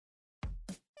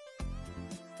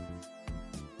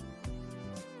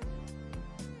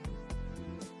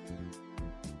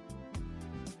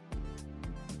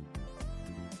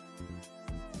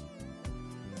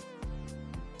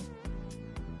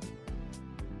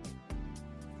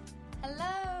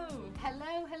Hello.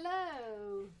 Hello,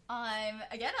 hello. I'm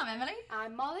Emily.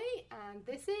 I'm Molly, and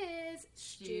this is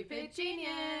Stupid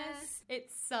Genius.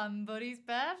 It's somebody's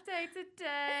birthday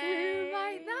today. Who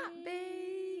might that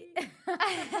be?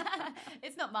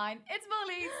 It's not mine. It's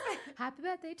Molly's. Happy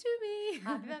birthday to me.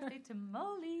 Happy birthday to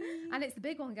Molly. And it's the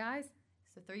big one, guys.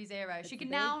 It's a 30. She can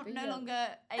big, now big no deal. longer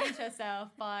age herself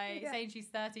by Yeah. saying she's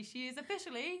 30. She is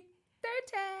officially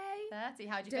 30. 30.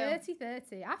 How do you feel? Dirty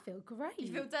 30. I feel great.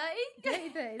 You feel dirty? Dirty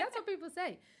 30. That's what people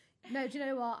say. No, do you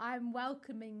know what? I'm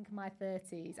welcoming my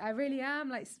 30s. I really am.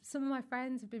 Like, some of my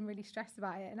friends have been really stressed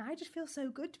about it, and I just feel so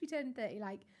good to be turning 30.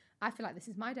 Like, I feel like this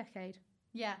is my decade.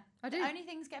 Yeah. I do. Only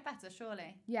things get better,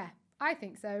 surely. Yeah, I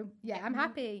think so. Yeah, I'm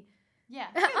happy. Yeah.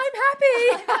 I'm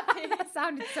happy. I'm happy. That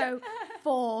sounded so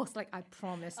forced. Like, I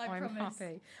promise I I'm promise.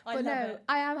 happy. I But love no, it.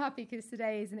 I am happy because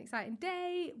today is an exciting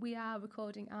day. We are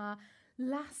recording our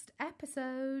last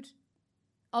episode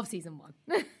of season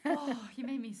 1. Oh, you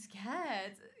made me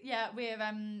scared. Yeah, we're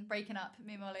breaking up,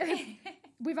 me and Molly.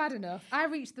 We've had enough. I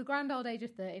reached the grand old age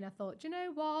of 30 and I thought, do you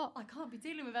know what? I can't be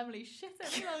dealing with Emily's shit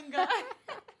any longer.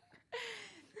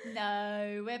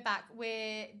 No, we're back.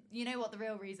 You know what the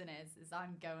real reason is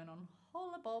I'm going on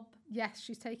holibob. Yes,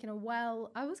 she's taken I was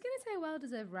going to say a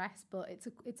well-deserved rest, but it's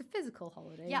a physical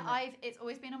holiday. Yeah, isn't it? it's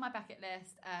always been on my bucket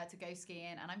list to go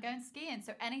skiing, and I'm going skiing.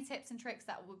 So any tips and tricks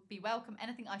that would be welcome.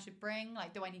 Anything I should bring?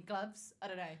 Like, do I need gloves? I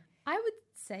don't know. I would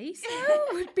say so,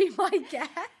 would be my guess.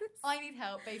 I need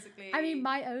help, basically. I mean,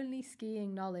 my only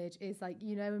skiing knowledge is like,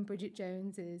 you know, in Bridget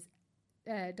Jones's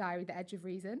Diary, The Edge of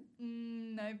Reason.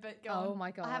 No, but go on. Oh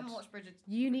my God. I haven't watched Bridget.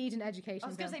 You need an education. I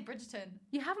was going to say Bridgerton.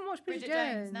 You haven't watched Bridget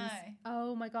Jones, Jones? no.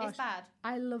 Oh my gosh. It's bad.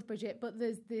 I love Bridget, but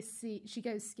there's this she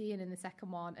goes skiing in the second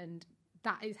one, and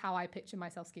that is how I picture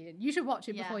myself skiing. You should watch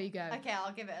it before you go. Okay,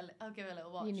 I'll give it a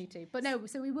little watch. You need to. But no,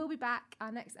 so we will be back.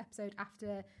 Our next episode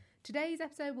after today's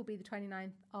episode will be the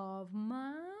 29th of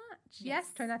March.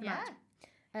 Yes, 29th of March.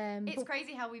 It's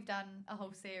crazy how we've done a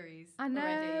whole series. I know,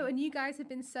 already. and you guys have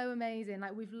been so amazing.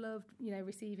 Like, we've loved,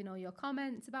 receiving all your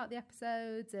comments about the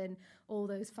episodes and all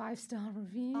those 5-star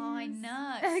reviews. I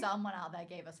know. Someone out there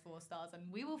gave us 4 stars, and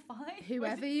we will find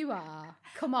Whoever you are,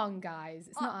 come on, guys.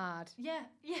 It's not hard. Yeah.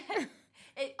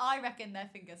 I reckon their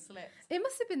finger slipped. It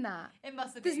must have been that. It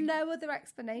must have There's been. no other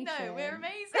explanation. No, we're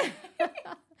amazing.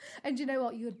 And you know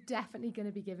what? You're definitely going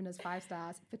to be giving us 5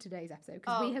 stars for today's episode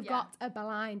because we have got a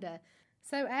blinder.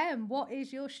 So, what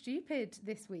is your stupid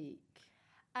this week?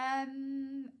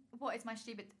 What is my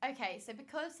stupid? Okay, so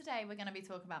because today we're going to be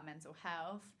talking about mental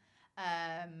health,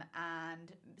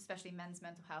 and especially men's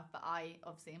mental health, but I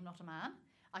obviously am not a man.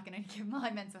 I can only give my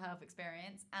mental health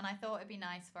experience, and I thought it'd be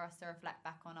nice for us to reflect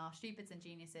back on our stupids and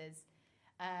geniuses,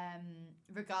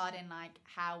 regarding like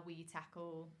how we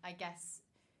tackle, I guess,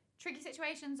 tricky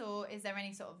situations, or is there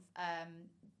any sort of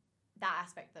that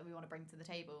aspect that we want to bring to the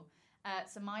table?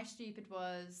 So my stupid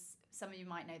was, some of you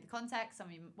might know the context, some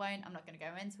of you won't. I'm not going to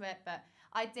go into it, but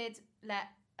I did let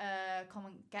a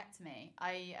comment get to me.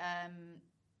 I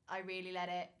really let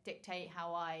it dictate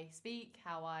how I speak,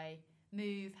 how I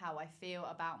move, how I feel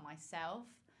about myself.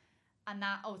 And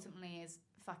that ultimately is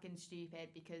fucking stupid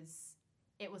because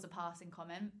it was a passing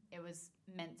comment. It was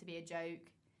meant to be a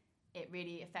joke. It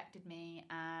really affected me.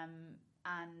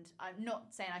 And I'm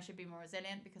not saying I should be more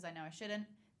resilient because I know I shouldn't.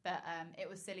 But it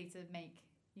was silly to make,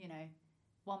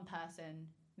 one person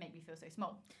make me feel so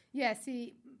small. Yeah,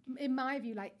 see, in my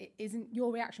view, like,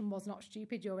 your reaction was not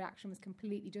stupid. Your reaction was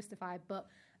completely justified. But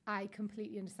I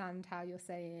completely understand how you're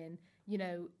saying,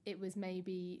 it was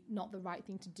maybe not the right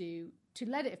thing to do to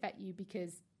let it affect you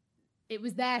because it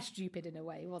was their stupid in a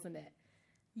way, wasn't it?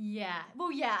 Yeah.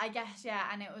 Well, yeah, I guess, yeah.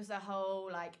 And it was a whole,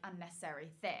 unnecessary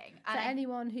thing. For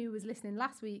anyone who was listening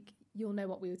last week, you'll know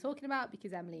what we were talking about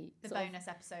because Emily... The bonus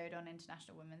episode on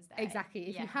International Women's Day. Exactly.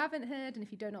 If you haven't heard and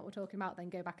if you don't know what we're talking about, then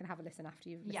go back and have a listen after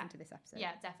you've listened to this episode.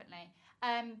 Yeah, definitely.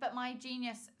 But my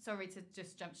genius... Sorry to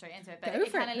just jump straight into it, but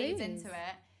it kind of leads into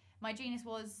it. My genius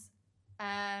was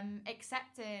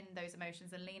accepting those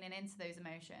emotions and leaning into those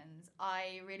emotions.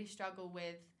 I really struggle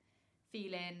with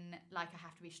feeling like I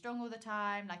have to be strong all the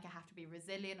time, like I have to be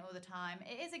resilient all the time.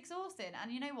 It is exhausting.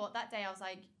 And you know what? That day I was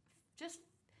like,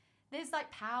 there's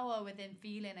power within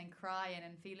feeling and crying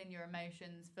and feeling your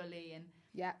emotions fully.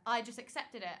 And I just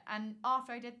accepted it. And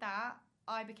after I did that,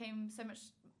 I became so much,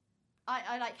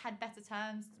 I had better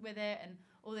terms with it and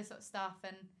all this sort of stuff.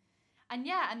 And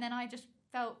then I just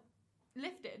felt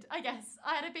lifted, I guess.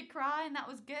 I had a big cry and that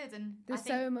was good. And there's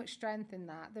so much strength in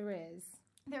that. There is.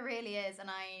 There really is. And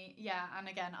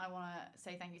again, I want to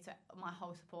say thank you to my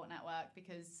whole support network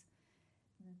because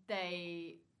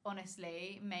they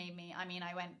honestly made me,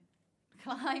 I went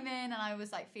climbing, and I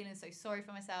was like feeling so sorry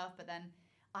for myself. But then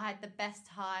I had the best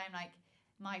time. Like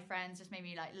my friends just made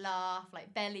me like laugh,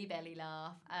 like belly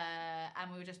laugh,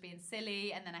 and we were just being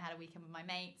silly. And then I had a weekend with my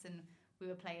mates, and we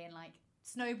were playing like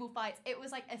snowball fights. It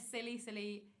was like a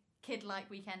silly kid-like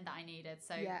weekend that I needed.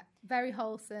 So yeah, very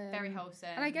wholesome. Very wholesome.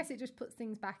 And I guess it just puts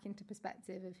things back into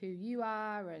perspective of who you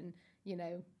are, and you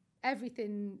know,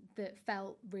 everything that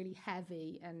felt really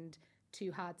heavy and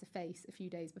too hard to face a few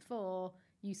days before,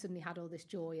 you suddenly had all this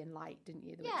joy and light, didn't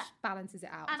you? Which balances it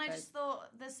out. And I just thought,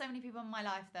 there's so many people in my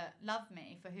life that love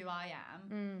me for who I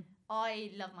am.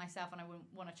 I love myself, and I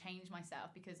wouldn't want to change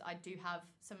myself, because I do have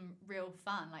some real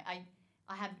fun. Like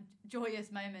I have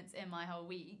joyous moments in my whole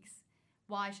weeks.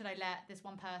 Why should I let this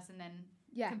one person then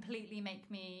completely make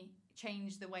me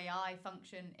change the way I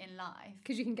function in life?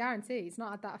 Because you can guarantee it's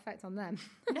not had that effect on them.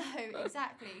 No,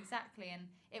 exactly. And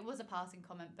it was a passing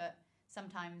comment, but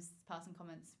sometimes passing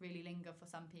comments really linger for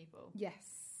some people.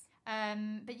 Yes.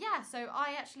 But yeah, so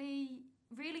I actually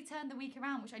really turned the week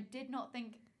around, which I did not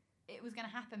think it was going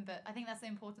to happen. But I think that's the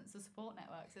importance of support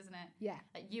networks, isn't it? Yeah.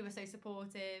 Like, you were so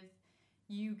supportive.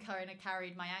 You kind of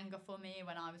carried my anger for me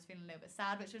when I was feeling a little bit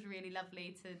sad, which was really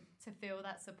lovely to feel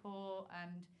that support.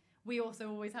 And we also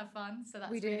always have fun, so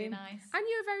that's really nice. And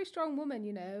you're a very strong woman,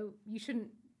 you know. You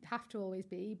shouldn't have to always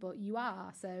be, but you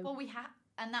are. So well,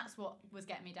 and that's what was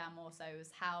getting me down more so,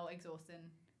 was how exhausting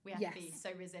we have to be so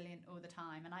resilient all the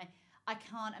time. And I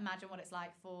can't imagine what it's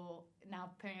like for,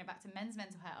 now putting it back to men's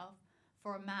mental health,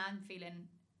 for a man feeling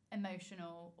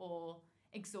emotional or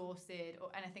exhausted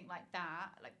or anything like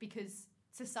that, like, because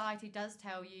society does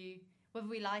tell you, whether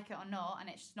we like it or not, and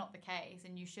it's just not the case,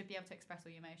 and you should be able to express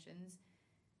all your emotions.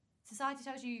 Society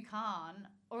tells you can't,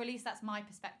 or at least that's my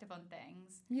perspective on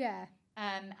things. Yeah.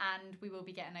 And we will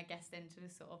be getting a guest in to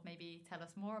sort of maybe tell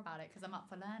us more about it, because I'm up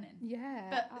for learning. Yeah,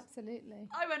 but absolutely.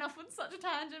 I went off on such a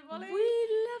tangent, Molly. We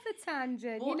love a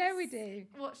tangent. You know we do.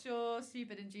 What's your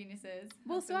stupid and geniuses?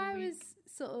 Well, so I was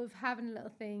sort of having a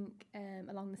little think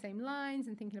along the same lines,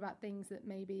 and thinking about things that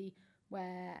maybe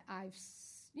where I've,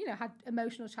 you know, had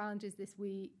emotional challenges this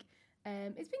week.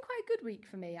 It's been quite a good week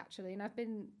for me, actually, and I've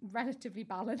been relatively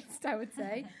balanced, I would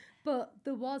say. But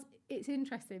it's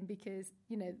interesting because,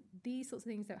 you know, these sorts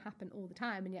of things don't happen all the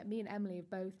time, and yet me and Emily have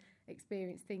both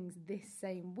experienced things this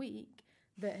same week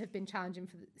that have been challenging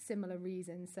for similar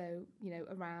reasons. So, you know,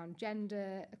 around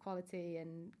gender equality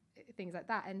and things like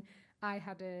that. And I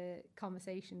had a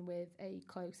conversation with a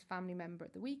close family member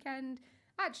at the weekend,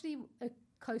 actually a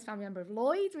close family member of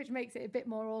Lloyd's, which makes it a bit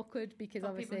more awkward because, for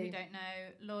obviously, people who don't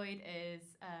know, Lloyd is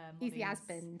he's the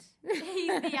husband.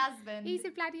 He's the husband. He's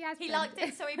a bloody husband. He liked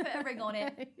it, so he put a ring on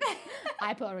it.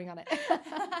 I put a ring on it.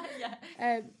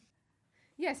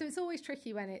 Yeah. So it's always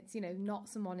tricky when it's, you know, not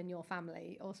someone in your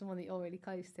family or someone that you're really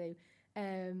close to.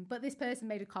 But this person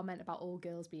made a comment about all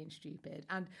girls being stupid,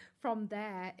 and from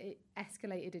there it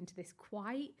escalated into this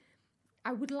quite,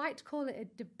 I would like to call it a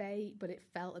debate, but it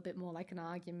felt a bit more like an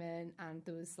argument. And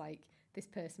there was like, this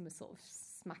person was sort of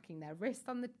smacking their fist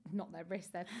on the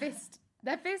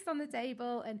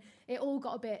table, and it all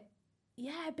got a bit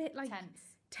like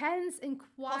tense and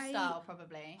quite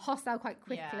hostile quite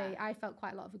quickly. Yeah. I felt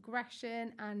quite a lot of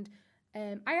aggression, and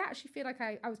I actually feel like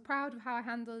I was proud of how I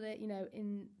handled it. You know,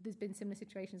 there's been similar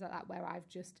situations like that where I've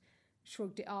just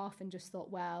shrugged it off and just thought,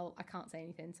 well, I can't say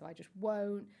anything, so I just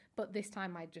won't. But this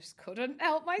time I just couldn't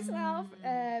help myself.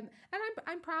 And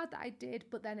I'm proud that I did,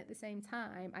 but then at the same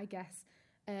time, I guess,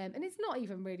 and it's not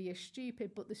even really as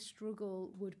stupid, but the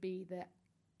struggle would be that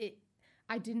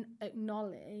I didn't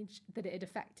acknowledge that it had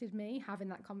affected me having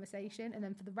that conversation, and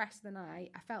then for the rest of the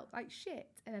night I felt like shit,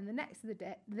 and then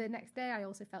the next day I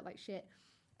also felt like shit.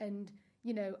 And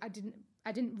you know, I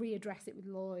didn't readdress it with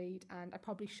Lloyd, and I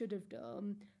probably should have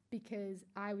done, because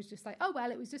I was just like, oh,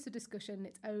 well, it was just a discussion,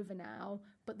 it's over now.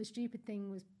 But the stupid thing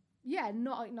was,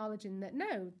 not acknowledging that,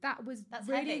 no, that's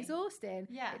really heavy. Exhausting.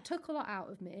 Yeah. It took a lot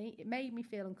out of me. It made me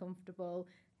feel uncomfortable.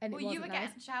 And well, you were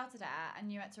getting shouted at,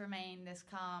 and you had to remain this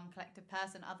calm, collected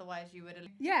person. Otherwise, you would have...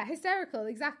 Yeah, hysterical,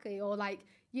 exactly. Or like,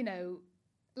 you know,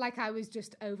 like I was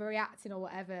just overreacting or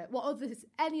whatever.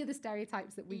 Any other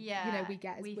stereotypes that we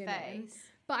get as women. Face.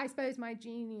 But I suppose my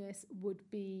genius would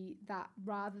be that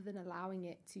rather than allowing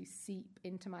it to seep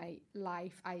into my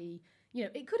life, i.e., you know,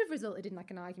 it could have resulted in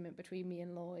like an argument between me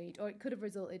and Lloyd, or it could have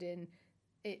resulted in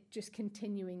it just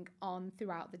continuing on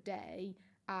throughout the day.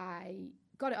 I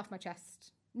got it off my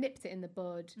chest, nipped it in the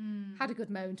bud, had a good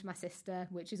moan to my sister,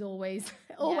 which is always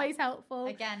helpful.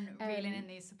 Again, reeling in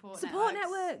these support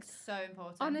networks. So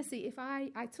important. Honestly, if I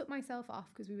took myself off,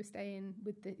 because we were staying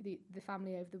with the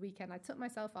family over the weekend, I took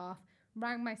myself off,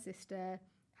 rang my sister,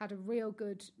 had a real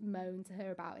good moan to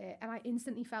her about it, and I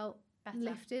instantly felt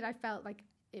lifted. I felt like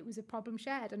it was a problem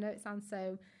shared. I know it sounds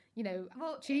so,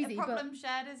 well, cheesy, a problem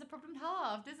shared is a problem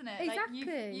halved, isn't it? Exactly.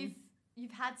 Like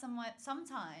you've had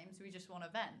sometimes we just want to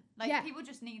vent. Like people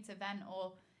just need to vent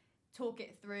or talk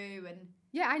it through. And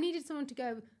yeah, I needed someone to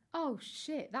go, oh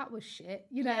shit, that was shit,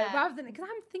 rather than, because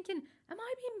I'm thinking, am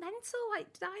I being mental?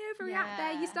 Like, did I overreact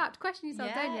there? You start to question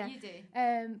yourself, don't you? Yeah,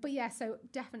 you do. But yeah, so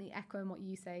definitely echoing what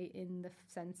you say in the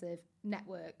sense of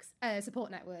networks,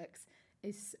 support networks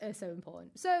is so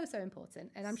important. So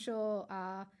important. And I'm sure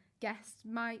our guest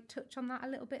might touch on that a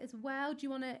little bit as well. Do you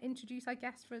want to introduce our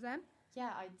guest for us, Em? Yeah,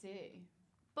 I do.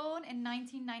 Born in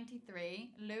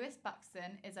 1993, Lewis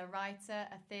Buxton is a writer,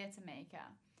 a theatre maker.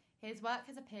 His work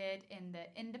has appeared in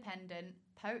the Independent,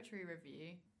 Poetry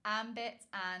Review, Ambit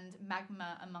and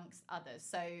Magma, amongst others.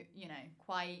 So,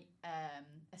 quite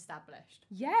established.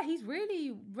 Yeah, he's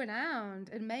really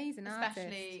renowned, amazing artist.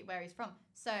 Especially where he's from.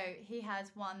 So he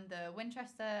has won the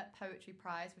Winchester Poetry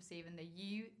Prize, receiving the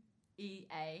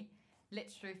UEA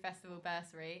Literary Festival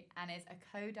bursary, and is a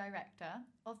co-director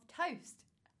of Toast.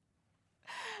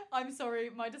 I'm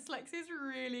sorry, my dyslexia is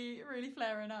really, really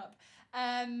flaring up.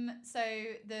 So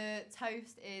the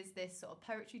Toast is this sort of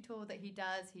poetry tour that he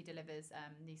does. He delivers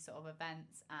these sort of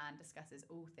events and discusses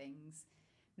all things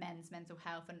men's mental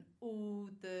health and all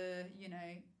the,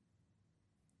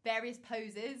 various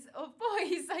poses of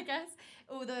boys, I guess.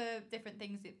 All the different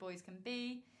things that boys can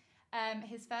be.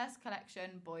 His first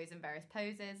collection, Boys in Various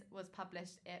Poses, was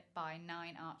published by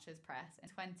Nine Archers Press in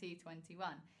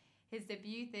 2021. His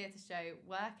debut theatre show,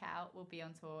 Workout, will be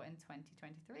on tour in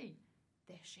 2023.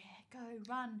 This year, go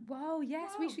run. Whoa,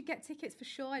 yes, Whoa. we should get tickets for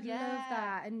sure. I'd love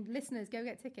that. And listeners, go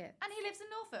get tickets. And he lives in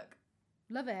Norfolk.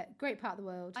 Love it. Great part of the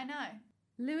world. I know.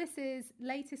 Lewis's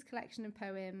latest collection of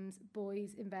poems,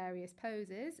 Boys in Various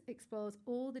Poses, explores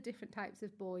all the different types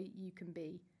of boy you can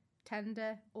be.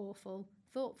 Tender, awful,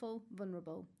 thoughtful,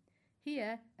 vulnerable.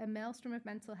 Here, a maelstrom of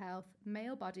mental health,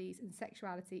 male bodies and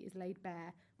sexuality is laid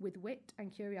bare with wit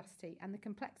and curiosity, and the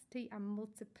complexity and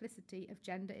multiplicity of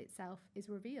gender itself is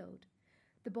revealed.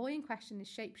 The boy in question is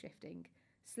shape-shifting,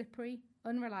 slippery,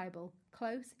 unreliable,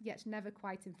 close yet never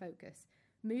quite in focus,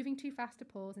 moving too fast to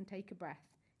pause and take a breath.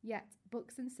 Yet,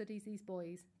 Buxton studies these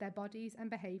boys, their bodies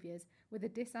and behaviours with a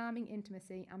disarming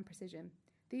intimacy and precision.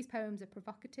 These poems are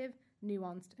provocative,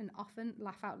 nuanced, and often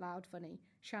laugh-out-loud funny,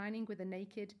 shining with a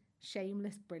naked,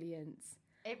 shameless brilliance.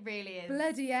 It really is.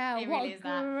 Bloody hell, it what really a is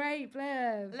that. great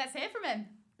blurb. Let's hear from him.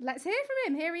 Let's hear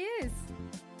from him. Here he is.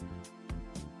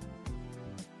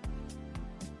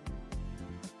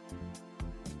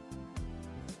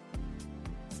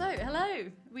 So,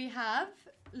 hello. We have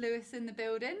Lewis in the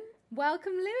building.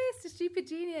 Welcome, Lewis, to Stupid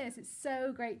Genius. It's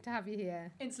so great to have you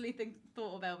here. Instantly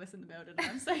thought of Elvis in the building.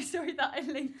 I'm so sorry that I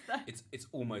linked that. It's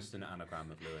almost an anagram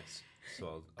of Lewis,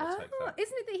 so I'll take that.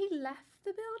 Isn't it that he left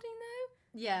the building though?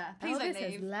 Yeah, please don't Elvis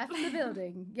has leave. left the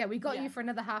building. Yeah, we got Yeah. you for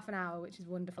another half an hour, which is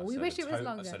wonderful. I We said wish a it was to-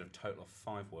 longer. I said a total of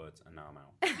 5 words, and now I'm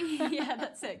out. Yeah,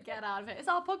 that's it. Get out of it. It's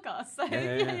our podcast, so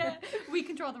Yeah. we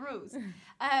control the rules.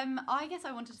 I guess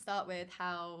I wanted to start with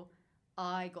how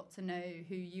I got to know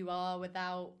who you are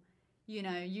without, you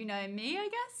knowing me, I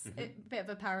guess. A bit of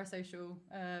a parasocial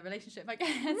relationship, I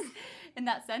guess, in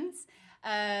that sense.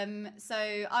 So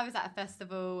I was at a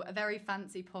festival, a very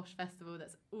fancy, posh festival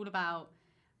that's all about,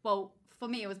 well, for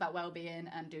me, it was about well-being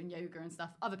and doing yoga and stuff.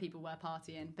 Other people were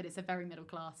partying, but it's a very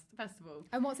middle-class festival.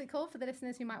 And what's it called for the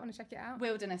listeners who might want to check it out?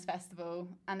 Wilderness Festival.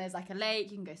 And there's like a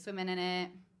lake, you can go swimming in it,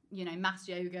 mass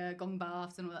yoga, gong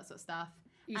baths and all that sort of stuff.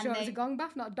 You And sure it was a gong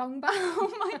bath, not a dong bath?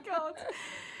 Oh my God.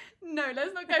 No,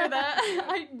 let's not go there.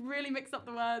 I really mixed up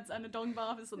the words, and a dong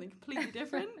bath is something completely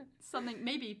different. Something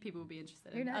maybe people will be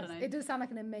interested in. Who knows? I don't know. It does sound like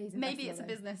an amazing Maybe it's a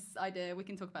festival, business idea. We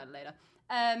can talk about it later.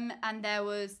 And there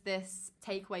was this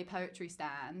takeaway poetry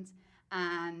stand,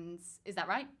 and is that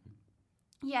right?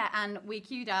 Yeah, and we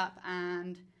queued up,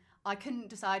 and I couldn't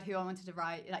decide who I wanted to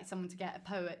write, like someone to get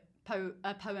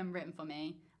a poem written for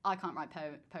me. I can't write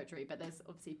poetry, but there's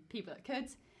obviously people that could.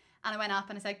 And I went up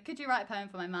and I said, could you write a poem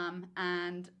for my mum?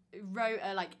 And wrote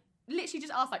literally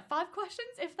just asked 5 questions,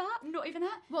 if that, not even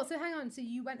that. What, so hang on, so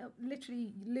you went up,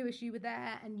 literally, Lewis, you were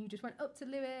there, and you just went up to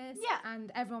Lewis? Yeah.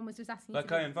 And everyone was just asking Like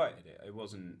you I invited it. It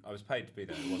wasn't. I was paid to be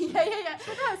there. It wasn't. Yeah.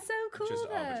 sort of That's so cool, just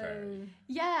though. arbitrary.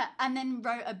 Yeah, and then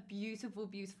wrote a beautiful,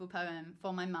 beautiful poem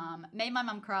for my mum. Made my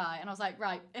mum cry, and I was like,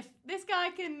 right, if this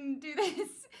guy can do this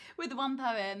with one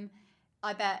poem,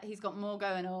 I bet he's got more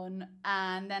going on.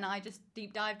 And then I just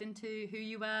deep dived into who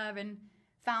you were and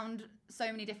found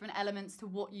so many different elements to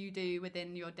what you do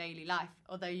within your daily life.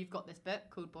 Although you've got this book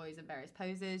called Boys in Various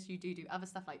Poses, you do other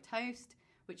stuff like Toast,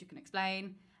 which you can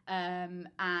explain.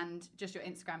 And just your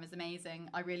Instagram is amazing.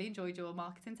 I really enjoyed your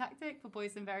marketing tactic for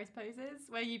Boys in Various Poses,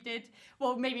 where you did,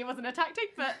 well, maybe it wasn't a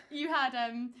tactic, but you had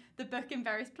the book in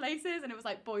various places, and it was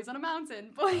like boys on a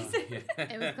mountain, boys.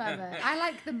 It was clever. I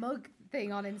like the mug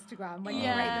thing on Instagram when you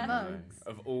rate the mugs.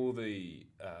 Of all the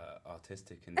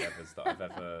artistic endeavours that I've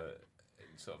ever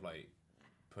sort of like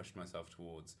pushed myself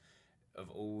towards, of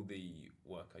all the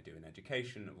work I do in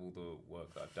education, of all the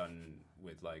work that I've done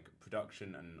with like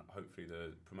production and hopefully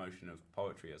the promotion of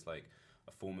poetry as like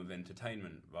a form of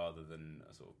entertainment rather than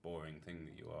a sort of boring thing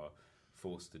that you are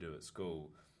forced to do at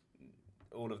school,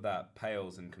 all of that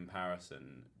pales in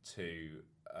comparison to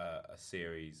a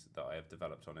series that I have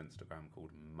developed on Instagram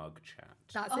called Mug Chat.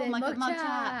 That's Oh it, my God, Mug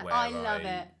Chat. I love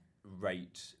it.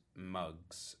 Rate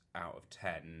mugs out of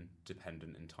 10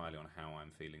 dependent entirely on how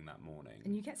I'm feeling that morning.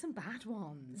 And you get some bad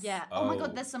ones. Yeah. Oh my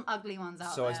God, there's some ugly ones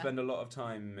out so there. I spend a lot of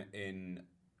time in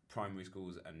primary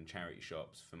schools and charity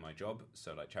shops for my job.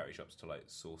 So like charity shops to like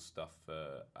source stuff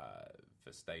for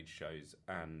stage shows,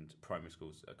 and primary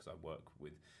schools because I work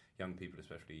with young people,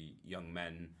 especially young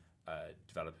men,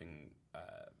 developing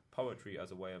poetry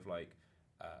as a way of like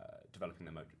developing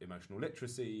their emotional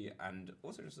literacy, and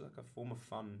also just like a form of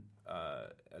fun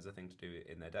as a thing to do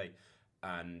in their day.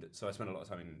 And so I spend a lot of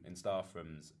time in staff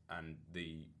rooms, and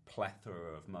the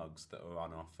plethora of mugs that are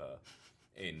on offer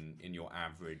in your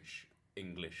average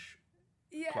English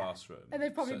classroom. And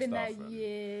they've probably been there staff room.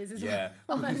 years as Yeah,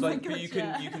 well. because my like, God, but you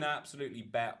can absolutely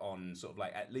bet on sort of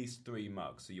like at least 3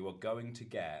 mugs. So you are going to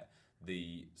get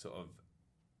the sort of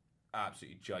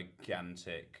absolutely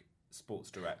gigantic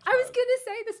Sports Direct. I was going to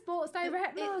say the Sports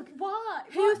Direct mug. What?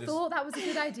 Who thought that was a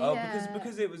good idea? Oh,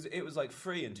 because it was like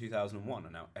free in 2001,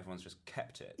 and now everyone's just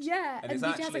kept it. Yeah, and it's it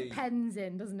has actually like pens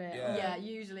in, doesn't it? Yeah,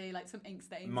 usually like some ink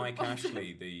stains. Mike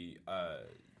Ashley,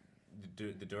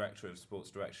 the director of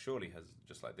Sports Direct, surely has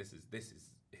just like this is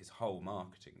his whole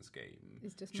marketing scheme.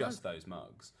 It's just those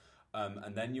mugs.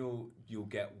 And then you'll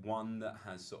get one that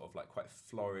has sort of like quite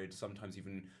florid, sometimes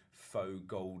even faux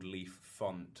gold leaf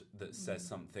font that says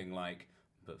something like,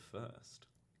 "But first,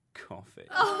 coffee."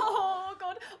 Oh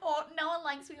God! Oh, no one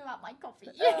likes me without my coffee.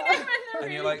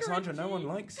 And you're like, Sandra, no one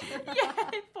likes you. Yeah,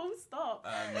 full stop.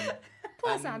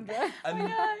 Poor Sandra.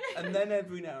 And then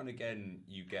every now and again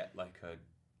you get like a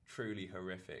truly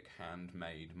horrific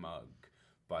handmade mug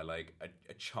by like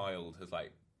a child has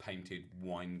like painted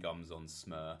wine gums on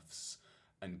Smurfs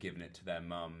and given it to their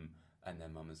mum, and their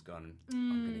mum has gone,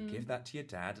 "I'm going to give that to your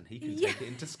dad and he can take it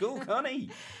into school, can't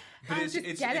he?" But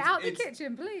Get it out the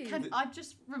kitchen, please. I've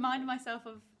just reminded myself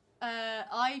of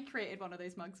I created one of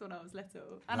those mugs when I was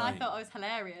little, and I Right. thought I was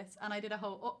hilarious, and I did a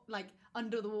whole like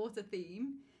under the water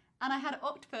theme, and I had an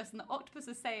octopus, and the octopus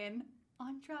was saying,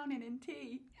 "I'm drowning in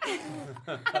tea." Because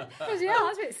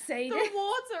that's a bit sadie. The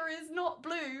water is not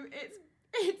blue; it's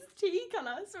tea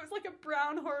colour, so it's like a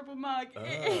brown horrible mug. It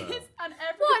is, and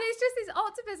What? It's just this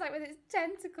octopus like with its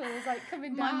tentacles like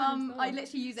coming my down. mum, I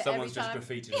literally use it Someone's every just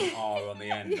time. graffitied an R on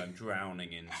the end. I'm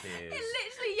drowning in tears. It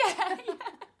literally, yeah.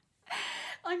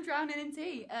 I'm drowning in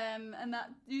tea, and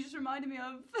that you just reminded me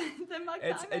of the mug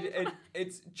that I made.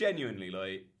 It's genuinely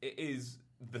like it is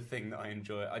the thing that I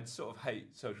enjoy. I sort of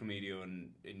hate social media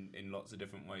in lots of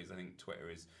different ways. I think Twitter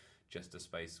is just a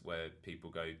space where people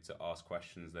go to ask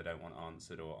questions they don't want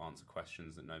answered, or answer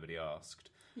questions that nobody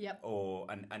asked. Yep. Or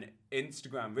and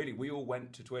Instagram, really, we all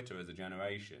went to Twitter as a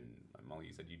generation. Like Molly,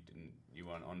 you said you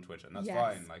weren't on Twitter, and that's Yes.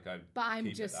 fine. Like But I'm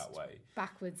keep just it that way.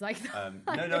 backwards like that.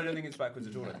 No, I don't think it's backwards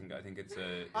at all. I think it's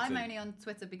a. I'm only on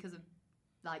Twitter because of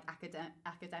like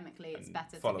academically, it's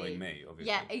better following to be me,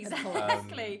 obviously. Yeah,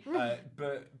 exactly.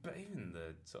 But even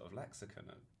the sort of lexicon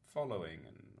of following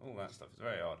and all that stuff is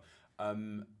very odd.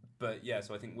 But yeah,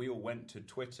 so I think we all went to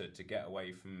Twitter to get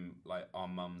away from like our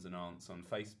mums and aunts on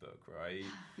Facebook, right?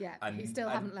 Yeah, And- who still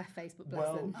and- haven't left Facebook, bless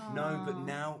Well, them. no, but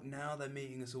now they're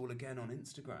meeting us all again on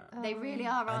Instagram. They really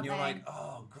are, aren't And you're they? like,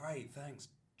 "Oh, great, thanks,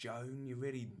 Joan. You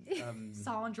really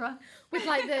Sandra. With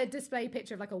like the display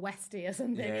picture of like a Westie or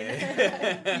something.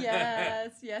 Yeah.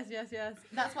 yes.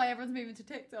 That's why everyone's moving to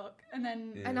TikTok, and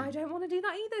then And I don't want to do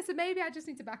that either, so maybe I just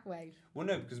need to back away. Well,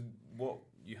 no, because what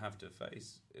you have to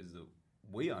face is that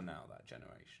we are now that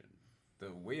generation.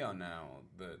 That we are now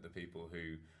the people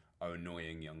who are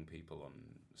annoying young people on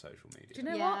social media. Do you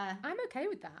know Yeah. what? I'm okay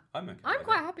with that. I'm okay. I'm with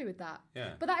quite it. happy with that.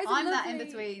 Yeah. But that is I'm a that in lovely-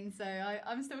 between, so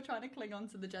I'm still trying to cling on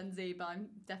to the Gen Z, but I'm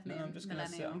definitely No, a I'm just gonna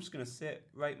sit. millennial. I'm just gonna sit,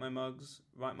 rate my mugs,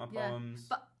 write my Yeah. poems.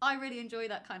 But I really enjoy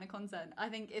that kind of content. I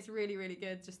think it's really, really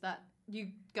good. Just that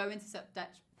you go into such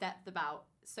depth about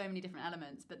so many different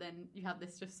elements, but then you have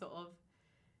this just sort of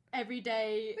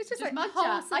everyday, It's just mud like chat.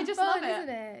 wholesome I just fun, love it. isn't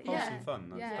it? Wholesome Yeah.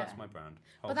 fun. Yeah. That's my brand.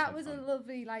 But that Wholesome was fun. a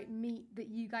lovely like meet that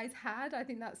you guys had. I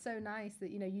think that's so nice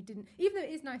that, you know, you didn't, even though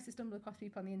it is nice to stumble across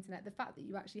people on the internet, the fact that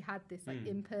you actually had this like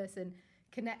in-person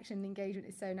connection and engagement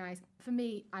is so nice. For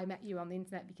me, I met you on the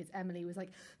internet because Emily was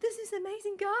like, this is an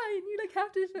amazing guy and you like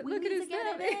have to look at his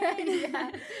stuff.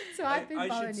 Yeah. So I've been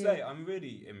following I should say I'm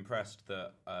really impressed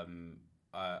that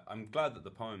I'm glad that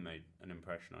the poem made an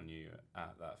impression on you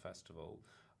at that festival.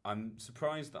 I'm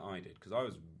surprised that I did because I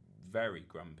was very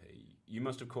grumpy. You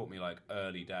must have caught me like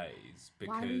early days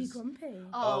because Why were you grumpy?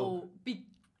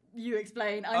 You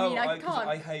explain. I mean, I can't.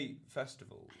 I hate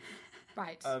festivals.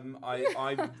 Right.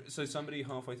 So somebody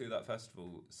halfway through that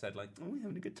festival said like, "Oh, we're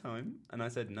having a good time," and I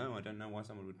said, "No, I don't know why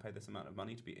someone would pay this amount of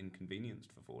money to be inconvenienced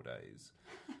for 4 days."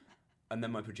 And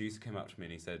then my producer came up to me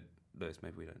and he said, "Lewis,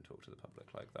 maybe we don't talk to the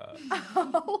public like that."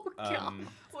 Oh God.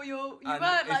 Well, you weren't and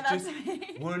like that it's to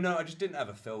me. Well, no, I just didn't have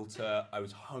a filter. I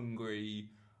was hungry.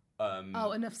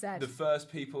 Enough said. The first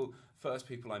people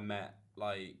I met,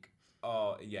 like,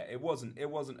 it wasn't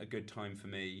a good time for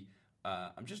me.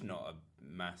 I'm just not a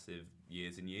massive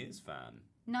Years and Years fan.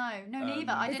 No,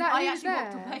 neither. I Is didn't. that I who's actually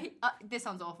walked there? away. This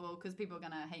sounds awful because people are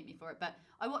gonna hate me for it. But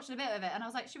I watched a bit of it and I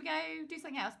was like, should we go do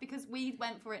something else? Because we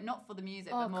went for it not for the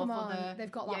music, but more come for on. the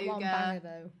They've got yoga. that one banger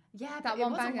though. Yeah, That but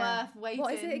one it wasn't banger. worth waiting.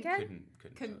 What is it again?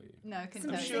 Couldn't tell you. No, couldn't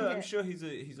Some tell I'm you. sure- sure. I'm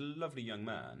sure he's a lovely young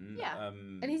man. Yeah.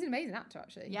 And he's an amazing actor,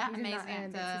 actually. Yeah, he's in amazing that,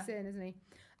 actor. Bits of Sin, isn't he?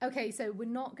 Okay, so we're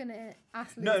not going to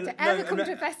ask No, Lewis to ever come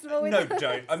to a festival with No, us.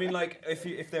 don't. I mean, like,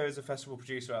 if there is a festival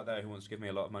producer out there who wants to give me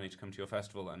a lot of money to come to your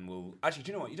festival and will... Actually,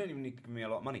 do you know what? You don't even need to give me a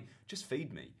lot of money. Just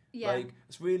feed me. Yeah. Like,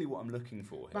 it's really what I'm looking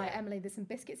for here. Right, Emily, there's some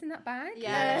biscuits in that bag.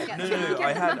 Yeah. No,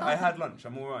 I had lunch.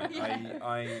 I'm all right.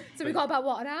 Yeah. So we got about,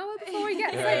 what, an hour before he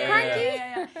gets Yeah,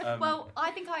 cranky? Yeah. Well, I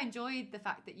think I enjoyed the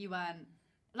fact that you weren't...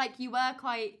 Like, you were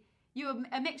quite... You were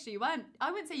a mixture. You weren't...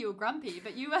 I wouldn't say you were grumpy,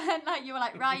 but you weren't like... You were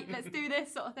like, right, let's do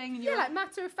this sort of thing. And you Yeah, were like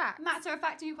matter of fact. matter of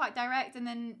fact and you're quite direct. And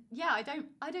then, yeah, I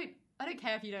don't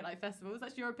care if you don't like festivals.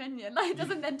 That's your opinion. Like, it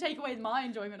doesn't then take away my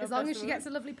enjoyment of As long as festivals. she gets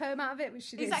a lovely poem out of it, which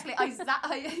she did. Exactly.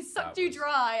 I sucked you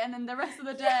dry, and then the rest of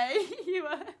the day you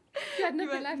had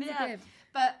nothing left to give.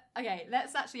 But okay,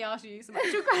 let's actually ask you some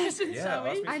actual questions, Yeah, shall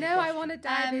ask we? me. I know, I want to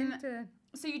dive into...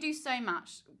 So you do so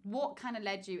much. What kind of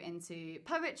led you into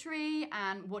poetry,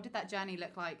 and what did that journey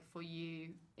look like for you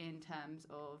in terms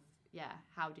of,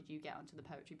 how did you get onto the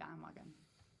poetry bandwagon?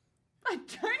 I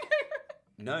don't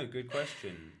know. No, good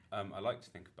question. I like to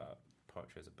think about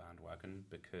poetry as a bandwagon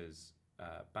because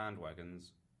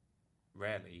bandwagons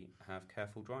rarely have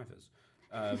careful drivers.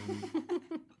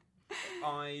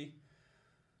 I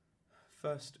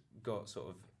first got sort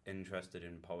of interested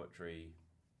in poetry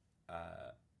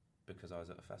because I was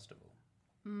at a festival.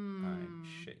 I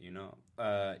shit you not.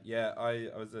 I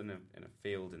was in a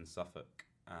field in Suffolk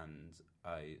and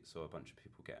I saw a bunch of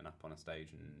people getting up on a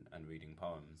stage and reading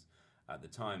poems. At the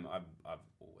time, I've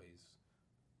always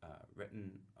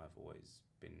written. I've always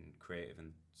been creative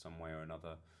in some way or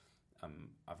another.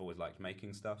 I've always liked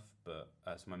making stuff, but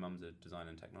so my mum's a design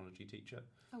and technology teacher.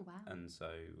 Oh wow! And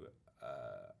so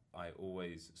I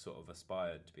always sort of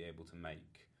aspired to be able to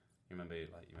make. You remember,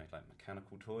 like you make like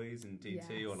mechanical toys in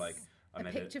DT, or like I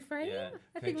made picture frame. Yeah,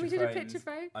 I think we picture did a frames. picture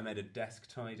frame. I made a desk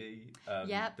tidy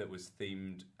that was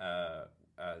themed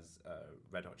as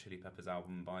Red Hot Chili Peppers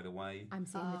album, by the way. I'm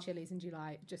seeing the Chili's in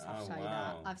July. Just have to tell you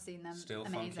wow. that. I've seen them. Still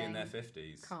amazing. funky in their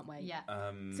 50s. Can't wait. Yeah.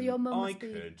 So your mum I must be...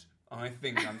 could. I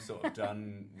think I'm sort of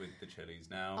done with the Chili's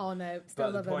now. Oh no, still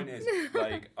but love the point them. is,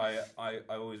 like, I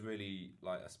always really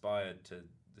like aspired to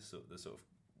the sort of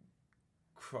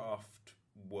craft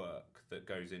work that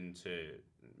goes into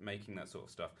making that sort of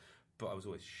stuff. But I was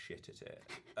always shit at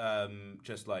it.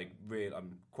 Just like real,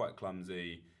 I'm quite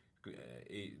clumsy.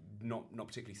 Not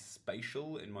particularly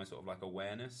spatial in my sort of like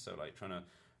awareness. So like trying to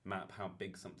map how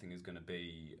big something is going to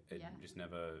be. It just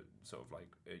never sort of like,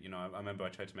 I remember I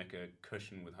tried to make a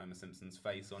cushion with Homer Simpson's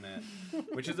face on it,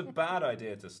 which is a bad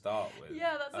idea to start with.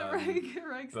 Yeah, that's a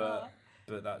rogue start.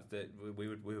 But that's it. We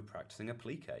were practicing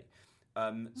applique.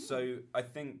 So I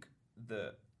think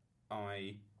that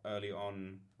I early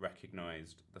on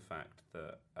recognised the fact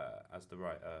that, as the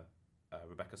writer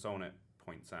Rebecca Solnit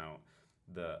points out,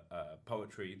 that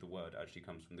poetry, the word actually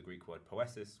comes from the Greek word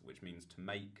poesis, which means to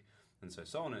make. And so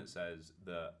Solnit says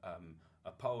that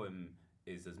a poem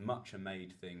is as much a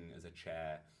made thing as a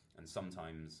chair, and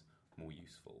sometimes more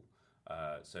useful.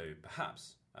 So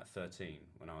perhaps at 13,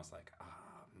 when I was like,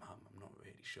 Mum, I'm not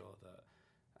really sure that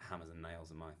hammers and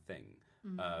nails are my thing.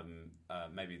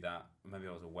 Maybe I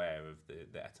was aware of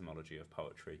the etymology of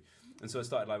poetry, and so I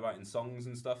started like writing songs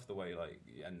and stuff the way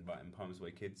and writing poems the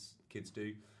way kids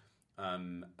do.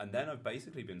 And then I've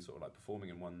basically been sort of like performing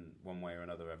in one way or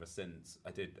another ever since.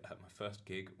 I did my first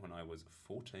gig when I was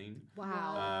 14.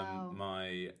 Wow.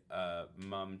 My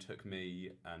mum took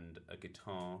me and a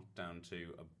guitar down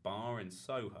to a bar in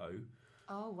Soho.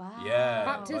 Oh wow! Yeah,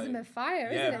 Baptism of fire,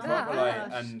 isn't yeah, it? proper That?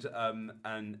 like,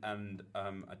 and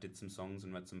I did some songs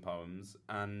and read some poems,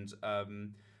 and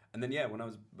then when I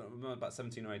was about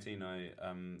 17 or 18,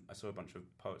 I saw a bunch of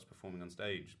poets performing on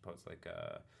stage, poets like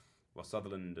Ross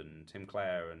Sutherland and Tim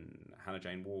Clare and Hannah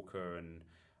Jane Walker and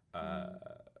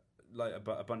like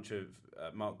a bunch of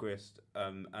Mark Grist,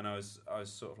 and I was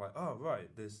sort of like, oh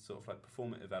right, this sort of like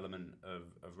performative element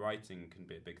of writing can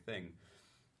be a big thing,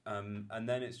 and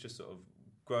then it's just sort of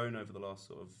grown over the last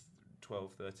sort of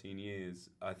 12, 13 years.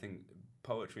 I think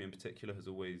poetry in particular has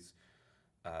always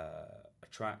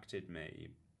attracted me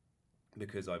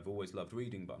because I've always loved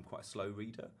reading, but I'm quite a slow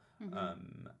reader,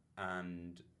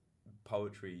 and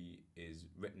poetry is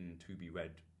written to be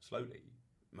read slowly,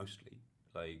 mostly,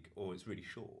 or it's really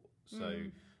short. So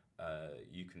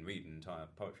you can read an entire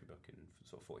poetry book in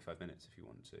sort of 45 minutes if you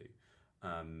want to.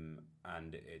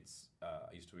 And it's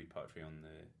I used to read poetry on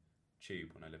the tube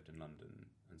when I lived in London,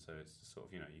 and so it's sort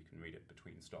of, you can read it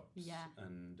between stops,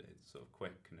 and it's sort of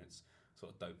quick and it's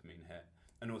sort of dopamine hit.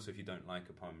 And also, if you don't like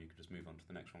a poem, you can just move on to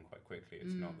the next one quite quickly.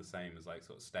 It's not the same as like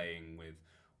sort of staying with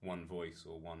one voice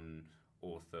or one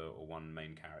author or one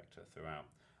main character throughout.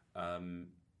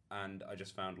 And I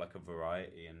just found like a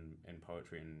variety in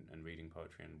poetry and reading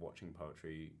poetry and watching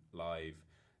poetry live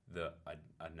that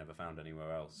I'd never found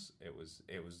anywhere else. It was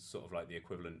sort of like the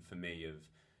equivalent for me of,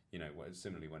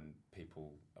 similarly when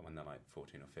people, when they're like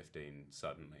 14 or 15,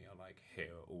 suddenly are like, here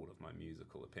are all of my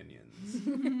musical opinions.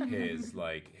 here's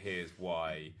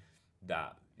why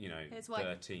that,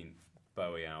 13th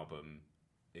Bowie album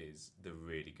is the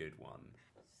really good one.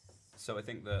 So I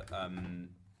think that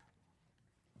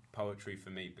poetry for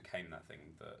me became that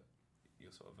thing that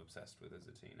you're sort of obsessed with as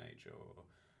a teenager or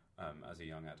as a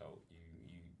young adult.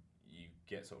 You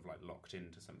get sort of like locked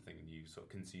into something and you sort of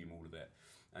consume all of it.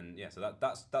 And so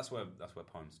that's where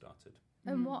poems started.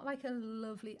 And what like a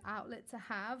lovely outlet to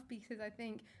have, because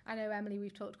I know Emily,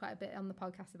 we've talked quite a bit on the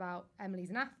podcast about Emily's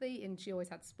an athlete and she always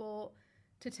had sport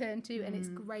to turn to, and it's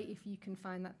great if you can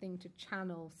find that thing to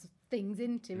channel things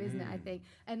into, isn't it, I think.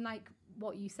 And like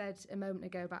what you said a moment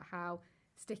ago about how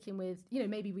sticking with,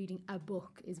 maybe reading a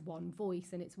book is one voice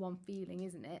and it's one feeling,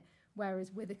 isn't it?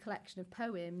 Whereas with a collection of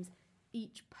poems,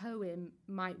 each poem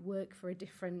might work for a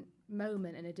different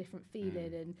moment and a different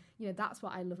feeling. And, that's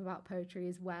what I love about poetry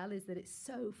as well, is that it's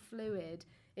so fluid.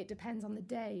 It depends on the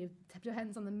day, it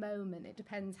depends on the moment, it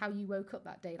depends how you woke up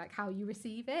that day, like how you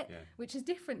receive it, which is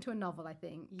different to a novel, I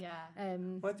think. Yeah.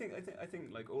 Well, I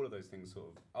think like all of those things sort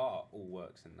of art all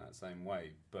works in that same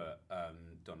way. But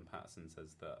Don Patterson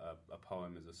says that a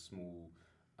poem is a small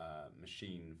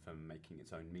machine for making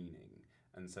its own meaning.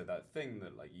 And so that thing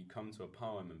that like you come to a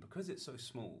poem, and because it's so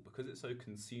small, because it's so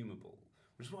consumable,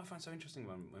 which is what I find so interesting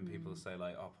when people say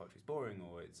like, oh, poetry's boring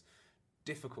or it's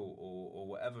difficult or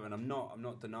whatever, and I'm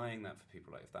not denying that for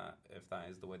people. Like if that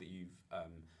is the way that you've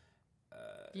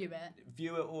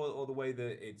view it or the way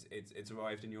that it's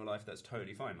arrived in your life, that's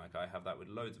totally fine. Like I have that with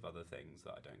loads of other things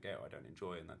that I don't get or I don't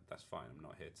enjoy, and that's fine. I'm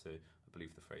not here to, I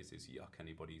believe the phrase is yuck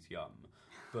anybody's yum.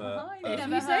 But if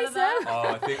you say so.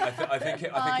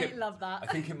 I love that. I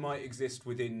think it might exist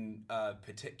within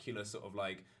particular sort of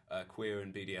like queer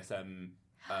and BDSM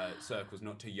circles,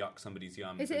 not to yuck somebody's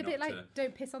yum. Is it a bit like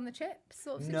don't piss on the chips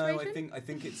sort of situation? No, I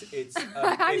think it's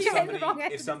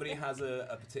if somebody has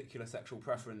a particular sexual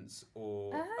preference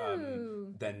or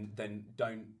then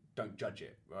don't judge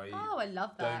it, right? Oh, I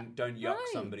love that. Don't yuck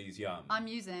somebody's yum. I'm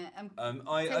using it.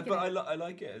 I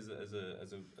like it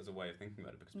as a way of thinking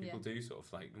about it, because people do sort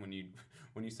of like when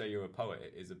you say you're a poet,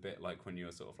 it is a bit like when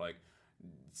you're sort of like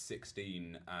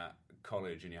 16 at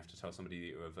college and you have to tell somebody that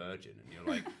you're a virgin, and you're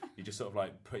like you just sort of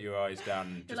like put your eyes down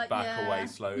and just back away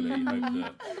slowly,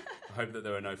 hope that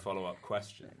there are no follow-up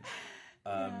questions.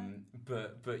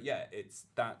 But yeah, it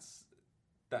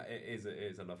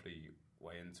is a lovely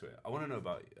way into it. I want to know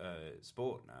about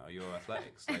sport now. Your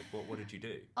athletics, like what did you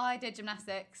do? I did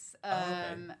gymnastics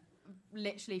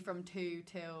literally from 2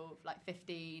 till like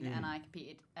 15, and I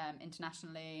competed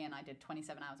internationally, and I did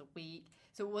 27 hours a week,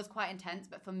 so it was quite intense.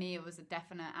 But for me, it was a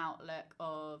definite outlet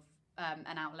of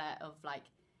like,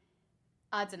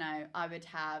 I don't know, I would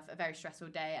have a very stressful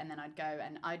day and then I'd go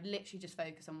and I'd literally just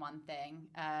focus on one thing.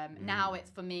 Now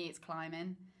it's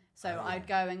climbing. So I'd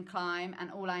go and climb,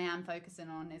 and all I am focusing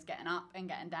on is getting up and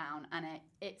getting down. And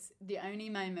it's the only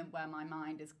moment where my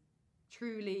mind is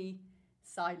truly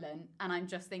silent and I'm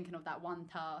just thinking of that one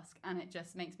task, and it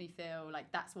just makes me feel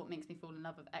like that's what makes me fall in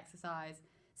love with exercise.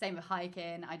 Same with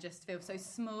hiking. I just feel so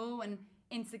small and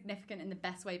insignificant in the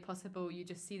best way possible. You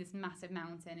just see this massive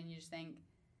mountain and you just think,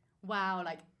 wow,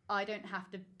 like I don't have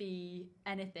to be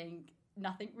anything.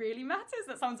 Nothing really matters.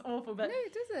 That sounds awful, but no,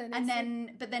 it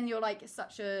doesn't. But then you're like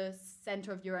such a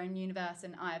center of your own universe,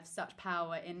 and I have such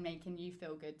power in making you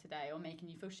feel good today or making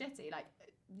you feel shitty. Like,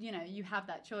 you know, you have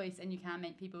that choice, and you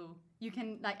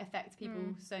can like affect people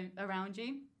so around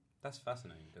you. That's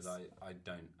fascinating because I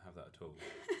don't have that at all.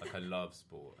 Like I love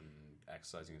sport and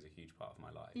exercising is a huge part of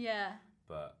my life. Yeah.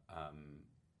 But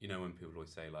you know when people always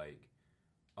say like,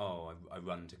 oh, I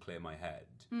run to clear my head,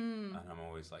 and I'm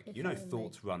always like, you know,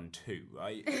 thoughts run too,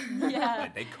 right? Yeah.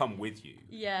 Like, they come with you.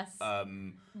 Yes.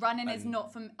 Running is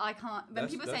not for me. I can't. When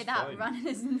people say that, fine. Running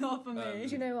is not for me.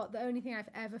 Do you know what? The only thing I've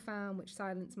ever found which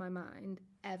silenced my mind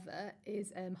ever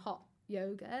is hot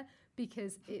yoga,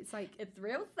 because it's like it's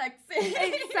real sexy.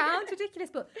 It sounds ridiculous,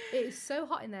 but it is so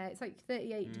hot in there. It's like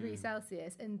 38 degrees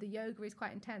Celsius, and the yoga is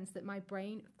quite intense that my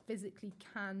brain physically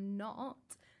cannot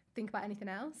think about anything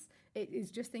else. It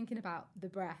is just thinking about the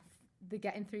breath, the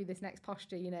getting through this next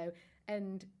posture, you know.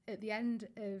 And at the end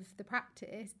of the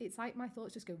practice, it's like my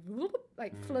thoughts just go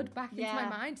flood back into my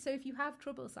mind. So if you have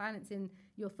trouble silencing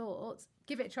your thoughts,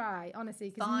 give it a try,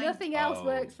 honestly, because nothing else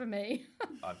works for me.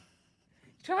 I've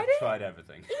tried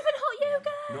everything. Even hot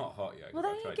yoga? Not hot yoga. Well,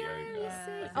 there you go. Yoga.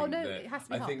 Yeah. Oh no, it has to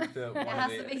be hot. I think that it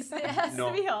has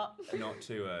to be hot. Not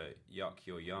to yuck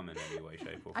your yum in any way,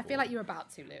 shape, or form. I feel like you're about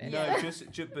to, Lewis.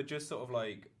 No, just sort of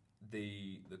like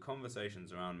the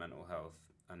conversations around mental health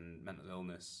and mental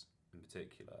illness in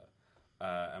particular,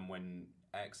 and when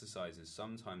exercise is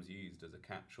sometimes used as a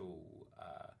catch-all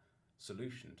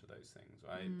solution to those things,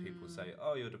 right? People say,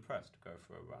 oh, you're depressed, go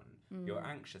for a run. You're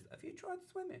anxious, have you tried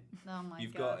swimming? Oh my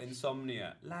You've got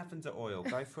insomnia, lavender oil,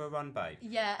 go for a run, babe.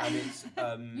 Yeah. And it's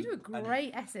you do a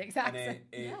great Essex accent.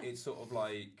 And it's sort of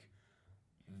like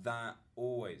that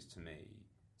always to me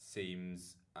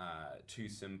seems too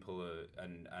simple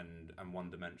and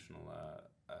one-dimensional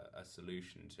a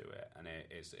solution to it, and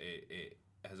it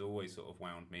has always sort of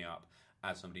wound me up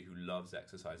as somebody who loves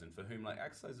exercise and for whom like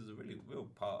exercise is a really real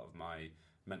part of my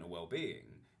mental well-being.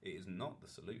 It is not the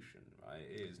solution, right?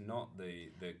 It is not the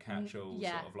catch-all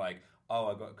sort of like, oh,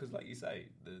 I got, because like you say,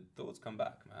 the thoughts come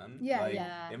back, man. Yeah, like,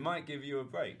 it might give you a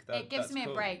break. It gives me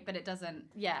a break, but it doesn't.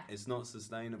 Yeah, it's not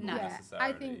sustainable no. necessarily.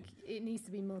 I think it needs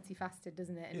to be multifaceted,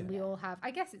 doesn't it? And we all have.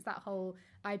 I guess it's that whole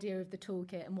idea of the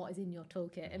toolkit and what is in your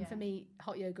toolkit. And for me,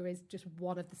 hot yoga is just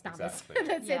one of the spanners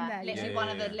that's in there. Literally one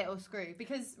of the little screws.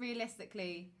 Because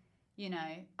realistically, you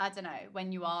know, I don't know,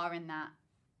 when you are in that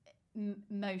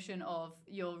motion of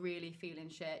you're really feeling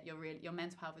shit, your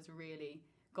mental health has really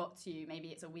got to you. Maybe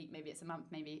it's a week, maybe it's a month,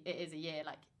 maybe it is a year.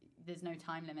 Like there's no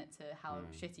time limit to how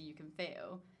shitty you can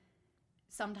feel.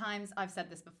 Sometimes, I've said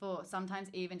this before, sometimes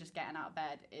even just getting out of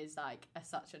bed is like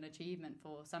such an achievement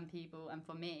for some people and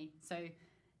for me. So,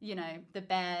 you know,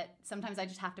 sometimes I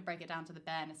just have to break it down to the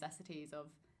bare necessities of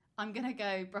I'm going to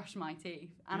go brush my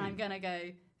teeth and I'm going to go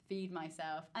feed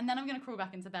myself and then I'm going to crawl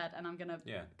back into bed and I'm going to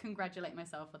congratulate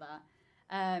myself for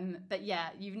that. But yeah,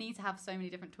 you need to have so many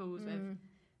different tools with,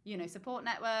 you know, support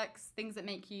networks, things that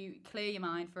make you clear your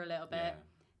mind for a little bit,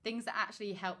 things that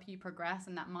actually help you progress,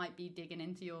 and that might be digging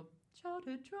into your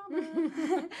childhood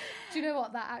trauma. Do you know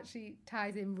what? That actually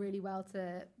ties in really well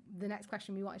to the next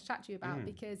question we want to chat to you about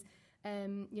because,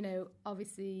 you know,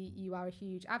 obviously you are a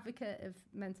huge advocate of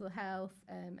mental health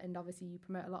and obviously you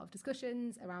promote a lot of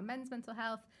discussions around men's mental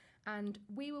health, and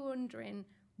we were wondering,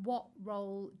 what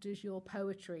role does your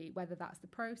poetry, whether that's the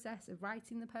process of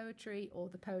writing the poetry or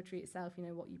the poetry itself, you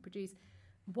know, what you produce,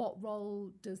 what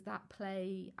role does that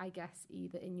play, I guess,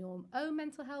 either in your own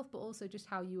mental health, but also just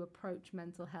how you approach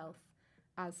mental health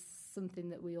as something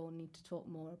that we all need to talk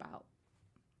more about?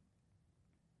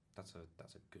 That's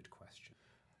a good question.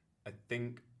 I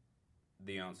think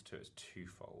the answer to it is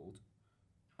twofold.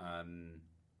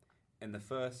 In the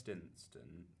first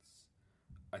instance,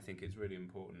 I think it's really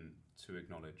important to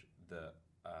acknowledge that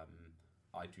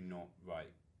I do not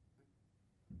write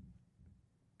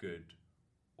good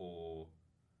or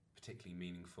particularly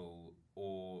meaningful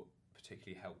or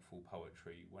particularly helpful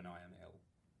poetry when I am ill.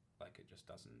 Like, it just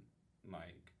doesn't,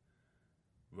 like,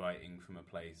 writing from a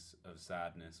place of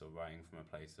sadness or writing from a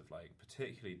place of, like,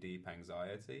 particularly deep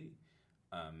anxiety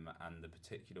and the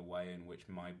particular way in which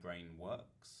my brain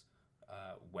works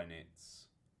when it's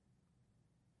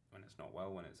not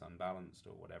well, when it's unbalanced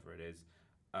or whatever it is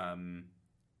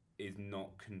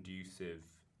not conducive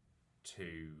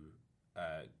to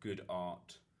good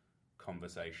art,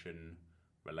 conversation,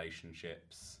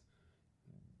 relationships,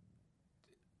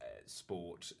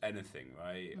 sport, anything,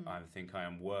 right? I think I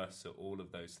am worse at all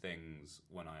of those things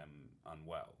when I am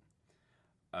unwell.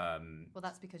 Well,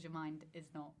 that's because your mind is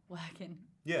not working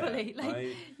Yeah, fully.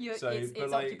 Like,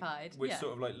 it's occupied. Which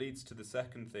sort of like leads to the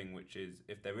second thing, which is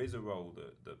if there is a role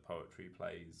that poetry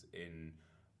plays in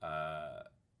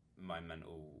my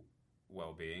mental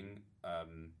well-being,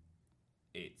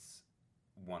 it's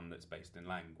one that's based in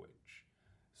language.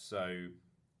 So,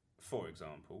 for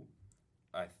example,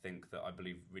 I think that I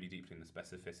believe really deeply in the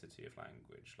specificity of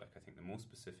language. Like, I think the more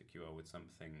specific you are with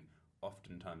something,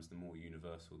 oftentimes the more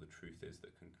universal the truth is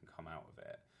that can come out of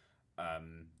it.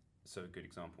 So a good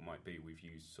example might be we've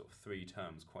used sort of three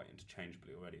terms quite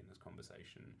interchangeably already in this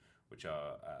conversation, which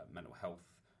are mental health,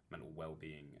 mental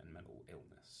well-being, and mental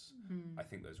illness. I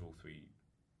think those are all three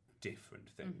different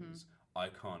things. I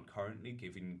can't currently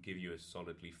give you a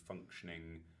solidly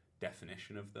functioning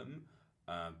definition of them,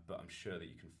 but I'm sure that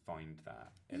you can find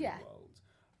that in the world.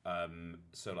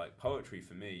 So like poetry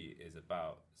for me is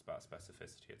about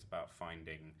specificity. It's about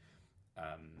finding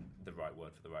the right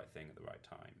word for the right thing at the right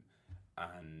time.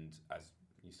 And as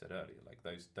you said earlier, like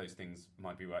those things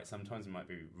might be right sometimes, and might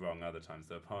be wrong other times.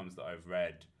 There are poems that I've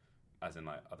read, as in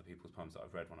like other people's poems that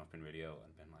I've read when I've been really ill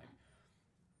and been like,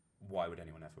 why would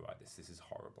anyone ever write this? This is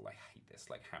horrible. I hate this.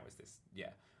 Like, how is this?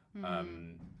 Yeah.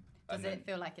 Does it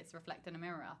feel like it's reflecting a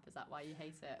mirror up? Is that why you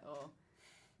hate it, or?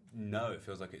 No, it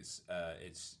feels like it's a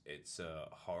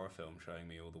horror film showing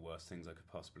me all the worst things I could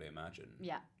possibly imagine.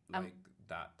 Yeah, like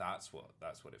that's what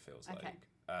it feels like.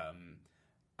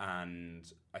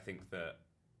 And I think that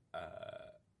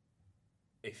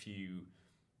if you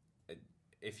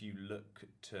look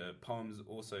to poems,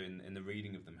 also in the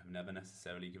reading of them, have never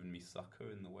necessarily given me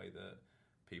succour in the way that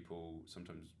people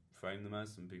sometimes frame them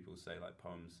as. Some people say like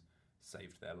poems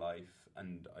saved their life,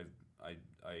 and I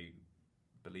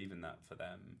believe in that for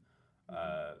them.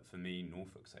 For me,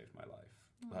 Norfolk saved my life.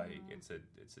 Like it's a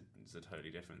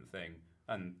totally different thing,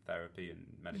 and therapy and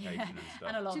medication and stuff,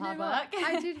 and a lot of hard work. work.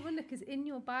 I did wonder because in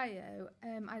your bio,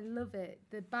 I love it.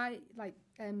 The bio, like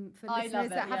for listeners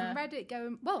that haven't read it,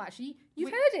 well, actually, you've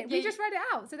heard it. We just read it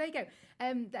out, so there you go.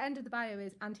 The end of the bio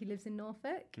is, and he lives in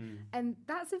Norfolk, and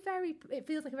that's it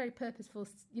feels like a very purposeful,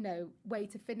 way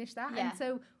to finish that. Yeah. And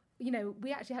so,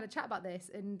 we actually had a chat about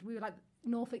this, and we were like,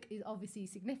 Norfolk is obviously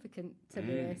significant to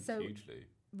Lewis. So hugely.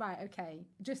 Right, okay.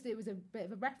 Just it was a bit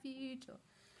of a refuge? Or?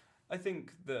 I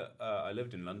think that I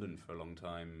lived in London for a long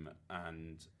time,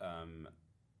 and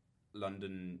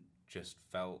London just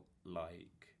felt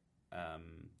like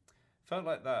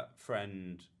that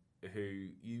friend who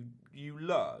you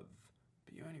love,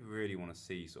 but you only really want to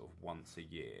see sort of once a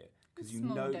year. Because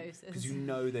you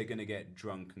know they're going to get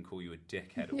drunk and call you a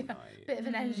dickhead all night. Bit of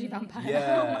an energy vampire.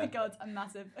 Yeah. Oh my God, a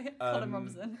massive Colin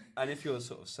Robinson. And if you're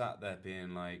sort of sat there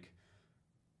being like,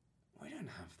 we don't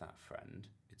have that friend,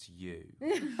 it's you.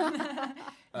 You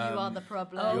are the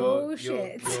problem. Oh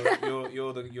shit!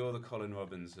 You're the Colin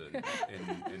Robinson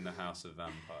in the House of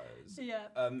Vampires. Yeah.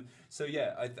 So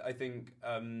yeah, I think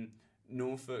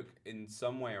Norfolk in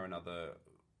some way or another.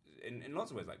 In lots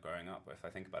of ways, like growing up, if I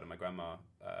think about it, my grandma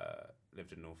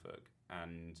lived in Norfolk,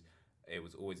 and it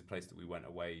was always a place that we went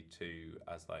away to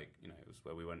as it was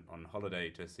where we went on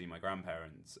holiday to see my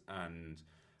grandparents, and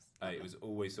it was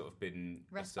always sort of been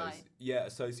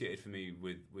associated for me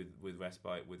with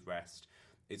respite, with rest.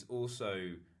 It's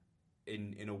also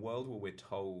in a world where we're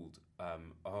told,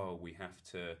 you have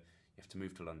to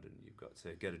move to London, you've got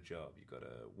to get a job, you've got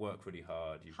to work really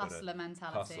hard, you've Hustler got to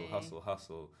mentality.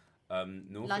 hustle.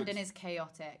 London is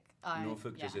chaotic.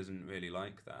 Norfolk just isn't really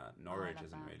like that. Norwich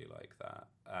isn't really like that.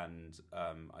 And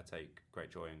I take great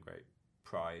joy and great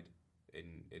pride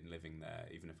in living there,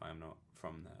 even if I am not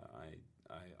from there.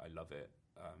 I love it.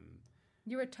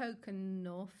 You're a token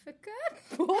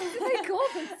Norfolker? What do they call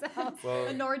themselves?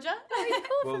 A Norwicher? What are you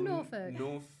called from Norfolk?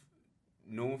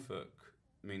 Norfolk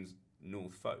means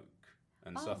North Folk,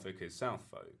 and Suffolk is South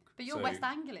Folk. But you're West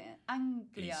Anglia.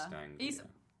 East Anglia.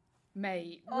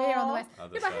 Mate, we're on the west.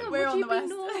 We're on the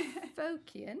west.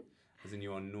 Norfolkian? As in,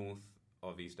 you are north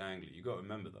of East Anglia. You've got to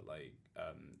remember that,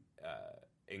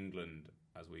 England,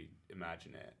 as we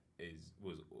imagine it,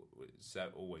 was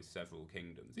always several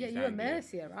kingdoms. Yeah, you were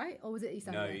Mercia, right? Or was it East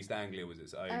Anglia? No, East Anglia was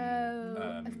its own.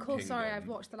 Of course. Kingdom. Sorry, I've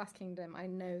watched The Last Kingdom. I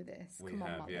know this. Come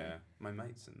on, Molly. yeah. My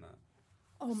mate's in that.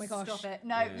 Oh my gosh! Stop it!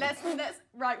 No, let's.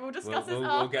 Right, we'll discuss this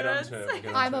afterwards. We'll get onto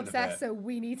it. I'm obsessed, so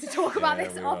we need to talk about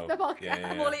this off the podcast.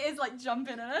 Yeah. Molly is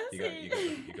jumping in us.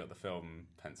 You got the film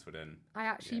penciled in. I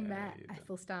actually met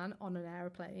Ethelstan on an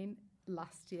airplane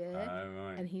last year,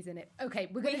 right. and he's in it. Okay,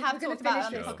 we're going to talk about it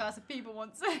on this the podcast if people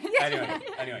want to.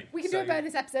 Anyway, we can do a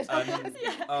bonus episode.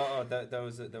 There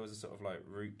was a sort of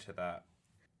route to that.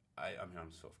 I mean,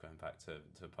 I'm sort of going back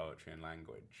to poetry and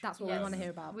language. That's what we want to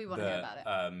hear about. We want to hear about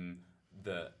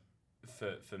it.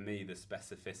 For me, the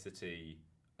specificity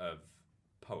of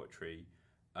poetry,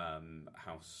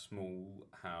 how small,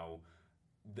 how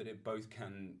that it both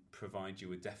can provide you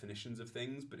with definitions of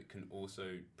things, but it can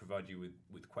also provide you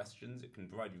with questions. It can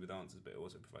provide you with answers, but it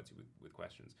also provides you with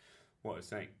questions. What I was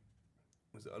saying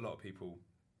was that a lot of people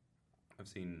I've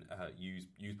seen use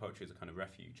poetry as a kind of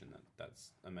refuge, and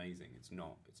that's amazing. It's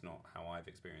not how I've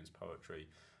experienced poetry,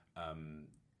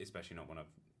 especially not when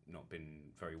I've not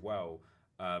been very well.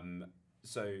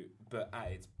 But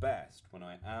at its best, when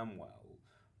I am well,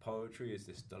 poetry is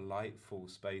this delightful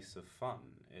space of fun.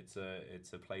 It's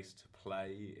a place to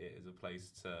play. It is a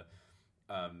place to,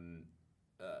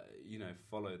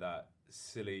 follow that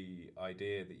silly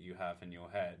idea that you have in your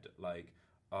head, like,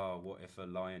 oh, what if a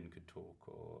lion could talk,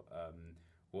 or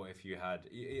what if you had,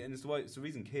 and it's the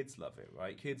reason kids love it,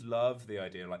 right? Kids love the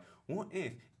idea, like, what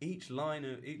if each line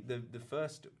of the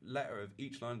first letter of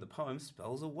each line of the poem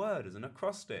spells a word as an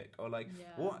acrostic, or like,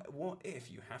 what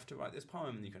if you have to write this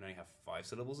poem and you can only have 5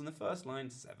 syllables in the first line,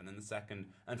 7 in the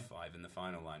second, and 5 in the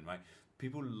final line, right?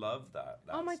 People love that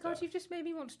oh my stuff. God, you've just made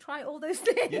me want to try all those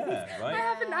things. Yeah, right? I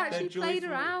haven't actually played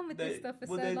around with this stuff for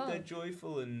so long. They're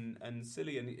joyful and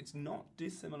silly, and it's not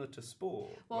dissimilar to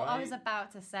sport. Well, right? I was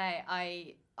about to say,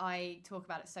 I talk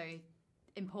about it so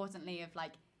importantly of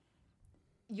like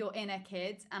your inner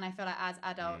kids, and I feel like as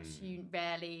adults you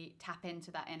rarely tap into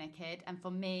that inner kid. And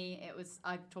for me, it was,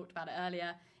 I talked about it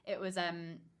earlier, it was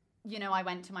I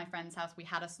went to my friend's house, we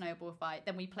had a snowball fight,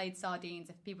 then we played sardines.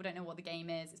 If people don't know what the game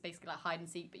is, it's basically like hide and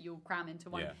seek, but you'll cram into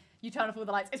one. Yeah. You turn off all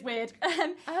the lights, it's weird.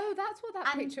 Oh, that's what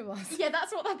that picture was. Yeah,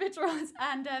 that's what that picture was.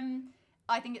 And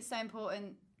I think it's so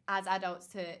important as adults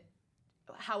to,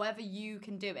 however you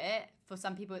can do it, for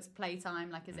some people it's playtime,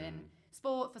 like as in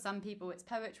sport, for some people it's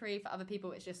poetry, for other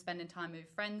people it's just spending time with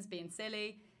friends, being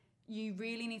silly. You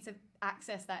really need to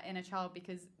access that inner child,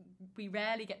 because we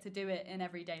rarely get to do it in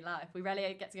everyday life. We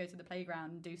rarely get to go to the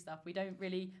playground and do stuff. We don't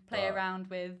really play around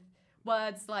with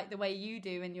words like the way you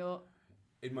do in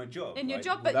my job. In your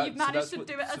job, but you've managed to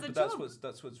do it as a job.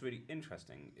 That's what's really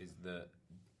interesting, is that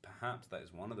perhaps that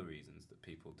is one of the reasons that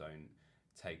people don't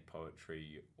take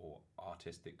poetry or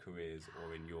artistic careers,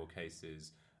 or in your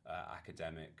cases,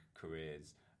 academic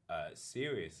careers,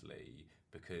 seriously,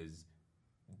 because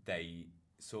they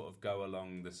sort of go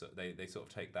along they sort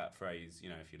of take that phrase,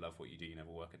 if you love what you do, you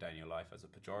never work a day in your life, as a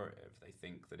pejorative. They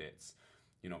think that it's,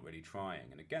 you're not really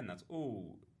trying. And again, that's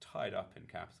all tied up in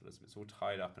capitalism. It's all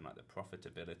tied up in like the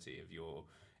profitability of your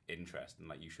interest, and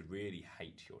like you should really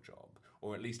hate your job,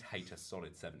 or at least hate a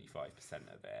solid 75%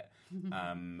 of it.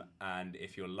 And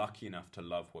if you're lucky enough to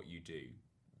love what you do,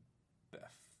 better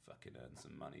fucking earn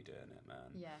some money doing it, man.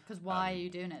 Yeah, because why are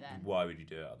you doing it then? Why would you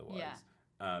do it otherwise? Yeah.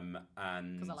 And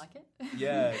because I like it.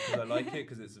 Yeah, because I like it,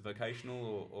 because it's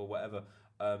vocational or whatever.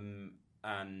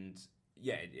 And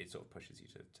yeah, it sort of pushes you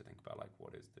to think about like,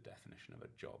 what is the definition of a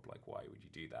job? Like, why would you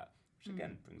do that? Which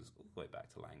again brings us all the way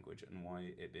back to language, and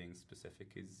why it being specific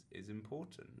is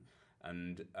important.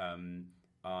 And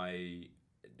I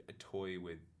toy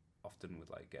often with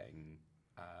like getting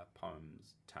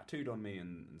poems tattooed on me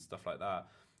and stuff like that.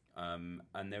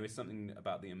 And there is something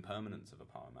about the impermanence of a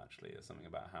poem, actually. There's something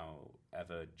about how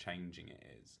ever changing it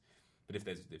is. But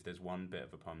if there's one bit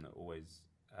of a poem that always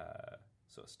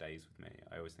sort of stays with me,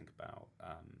 I always think about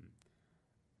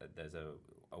there's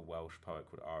a Welsh poet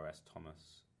called R.S.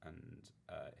 Thomas, and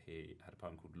he had a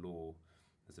poem called Law.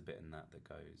 There's a bit in that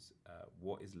goes,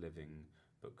 what is living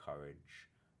but courage,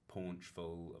 paunch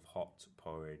full of hot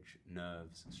porridge,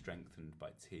 nerves strengthened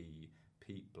by tea,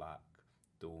 peat black,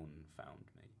 dawn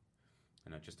found me.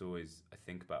 And I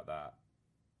think about that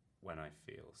when I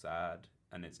feel sad.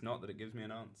 And it's not that it gives me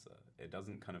an answer. It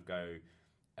doesn't kind of go,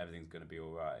 everything's going to be all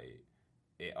right.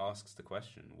 It asks the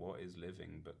question, what is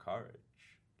living but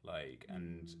courage? Like,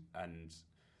 and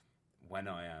when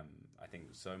I think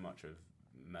so much of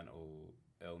mental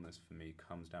illness for me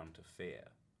comes down to fear.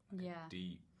 Like a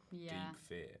deep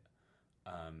fear.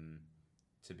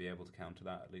 To be able to counter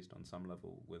that, at least on some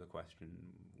level, with a question,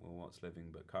 well, what's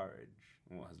living but courage?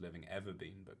 What has living ever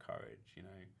been but courage?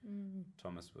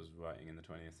 Thomas was writing in the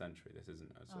 20th century. This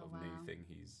isn't a sort of new thing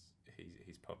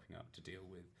he's popping up to deal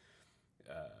with,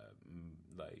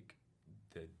 like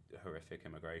the horrific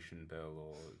immigration bill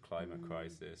or climate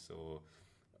crisis or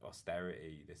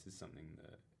austerity. This is something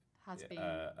that has been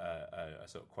a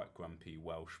sort of quite grumpy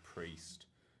Welsh priest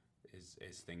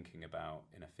is thinking about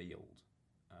in a field.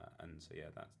 And so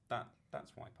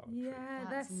that's why poetry. Yeah,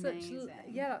 that's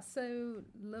that's so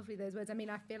lovely, those words. I mean,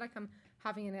 I feel like I'm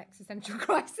having an existential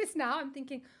crisis now. I'm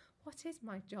thinking, what is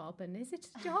my job, and is it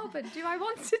a job, and do I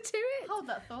want to do it? Hold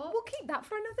that thought. We'll keep that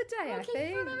for another day, I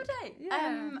think. For another day.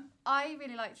 Yeah. I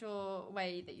really liked your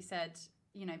way that you said,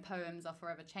 poems are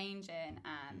forever changing,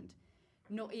 and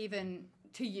not even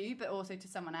to you, but also to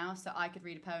someone else. So I could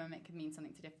read a poem, it could mean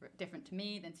something different to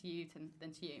me than to you,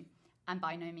 than to you. And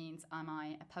by no means am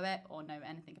I a poet or know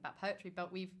anything about poetry,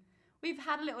 but we've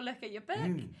had a little look at your book,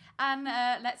 and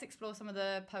let's explore some of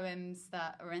the poems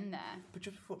that are in there. But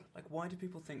just before, why do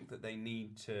people think that they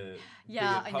need to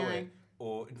Yeah, be a poet? I know.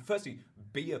 Or, firstly,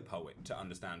 be a poet to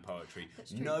understand poetry.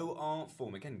 That's true. No art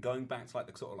form, again, going back to the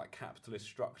sort of capitalist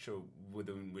structure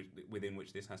within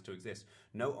which this has to exist,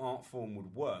 no art form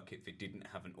would work if it didn't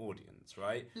have an audience,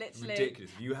 right? Literally.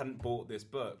 Ridiculous. If you hadn't bought this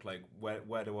book,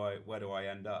 where do I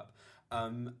end up?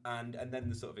 And then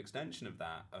the sort of extension of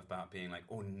that, about being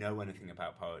know anything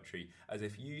about poetry, as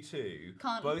if you two,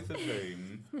 Can't. both of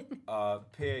whom are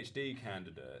PhD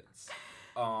candidates,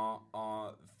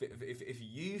 if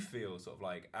you feel sort of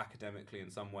academically in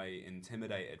some way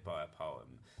intimidated by a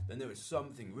poem, then there is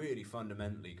something really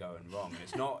fundamentally going wrong.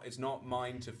 And it's not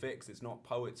mine to fix. It's not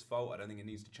poet's fault. I don't think it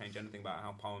needs to change anything about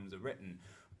how poems are written.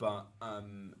 But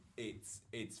it's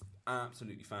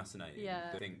absolutely fascinating.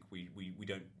 Yeah. I think we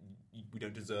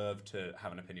don't deserve to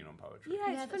have an opinion on poetry. Yeah,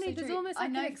 Yeah, it's that's funny. so There's true. almost I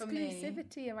an know for me.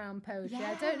 exclusivity around poetry.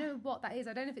 Yeah. I don't know what that is.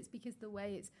 I don't know if it's because the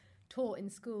way it's taught in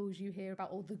schools, you hear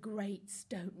about all the greats,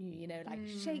 don't you?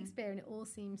 Shakespeare, and it all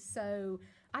seems so,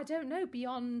 I don't know,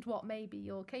 beyond what maybe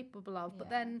you're capable of. But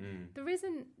Yeah.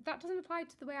 then that doesn't apply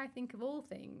to the way I think of all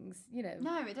things,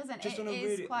 No, it doesn't. Just It on a is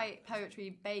really- quite poetry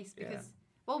based because, Yeah.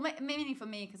 well, mainly for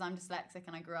me because I'm dyslexic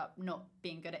and I grew up not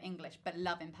being good at English but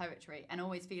loving poetry and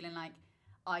always feeling like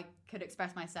I could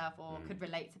express myself or could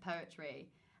relate to poetry,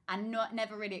 and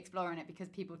never really exploring it because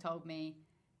people told me,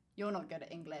 you're not good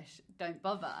at English, don't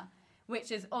bother, which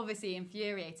is obviously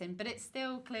infuriating, but it's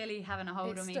still clearly having a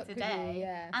hold It's on me stuck with today. you,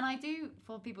 yeah. And I do,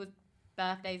 for people's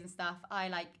birthdays and stuff,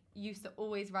 I used to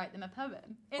always write them a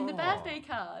poem in the Oh, birthday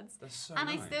cards. That's so And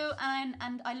nice. I still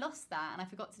and I lost that and I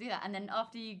forgot to do that. And then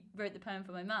after you wrote the poem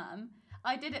for my mum,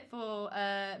 I did it for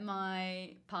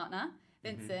my partner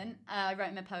Vincent. I wrote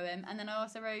him a poem, and then I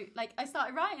also wrote I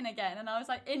started writing again, and I was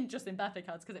in birthday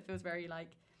cards because it feels very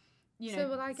So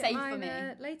will I get safe for mine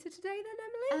me. later today then,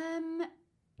 Emily?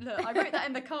 Look, I wrote that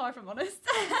in the car if I'm honest.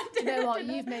 You know what?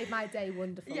 You've made my day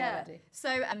wonderful Yeah. already.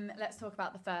 So let's talk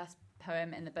about the first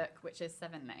poem in the book, which is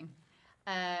Sevenling.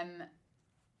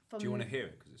 Do you want to hear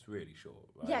it? Because it's really short,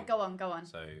 right? Yeah, go on.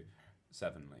 So,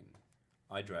 Sevenling.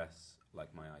 I dress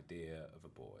like my idea of a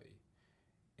boy,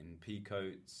 in pea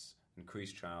coats and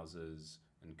creased trousers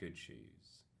and good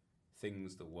shoes,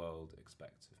 things the world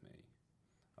expects of me.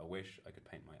 I wish I could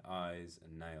paint my eyes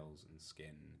and nails and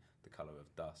skin the colour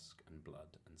of dusk and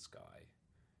blood and sky,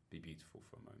 be beautiful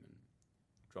for a moment,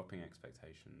 dropping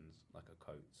expectations like a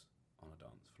coat on a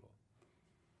dance floor.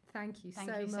 Thank you Thank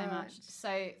so you much. so much.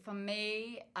 So for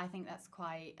me, I think that's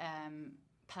quite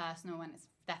personal, and it's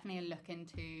definitely a look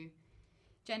into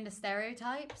gender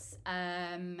stereotypes.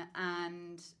 And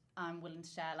I'm willing to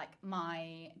share,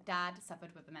 my dad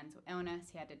suffered with a mental illness.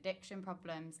 He had addiction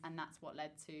problems, and that's what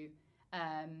led to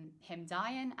him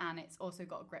dying. And it's also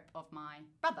got a grip of my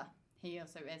brother. He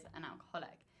also is an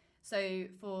alcoholic. So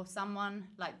for someone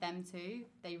like them too,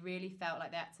 they really felt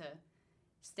like they had to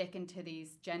stick into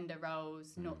these gender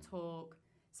roles, not talk,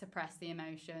 suppress the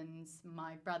emotions.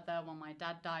 My brother, when my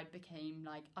dad died, became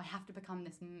I have to become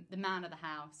the man of the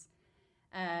house,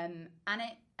 and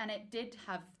it did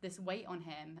have this weight on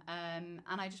him. And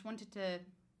I just wanted to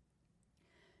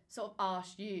sort of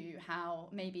ask you how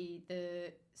maybe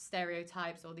the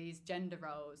stereotypes or these gender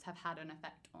roles have had an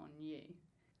effect on you.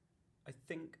 I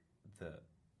think that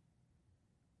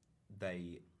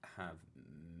they have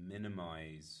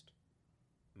minimised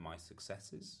my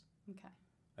successes. Okay.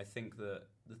 I think that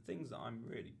the things that I'm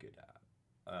really good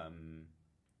at, I'm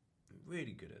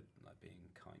really good at being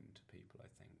kind to people. I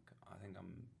think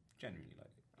I'm genuinely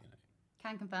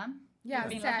Can confirm. Yeah,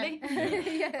 Been so- lovely.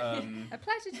 Yeah. A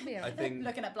pleasure to be I here. think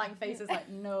Looking at blank faces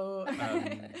no.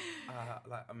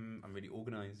 I'm really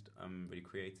organised. I'm really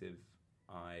creative.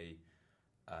 I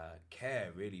care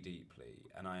really deeply,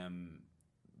 and I am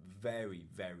very,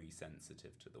 very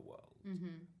sensitive to the world.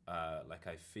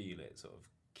 I feel it sort of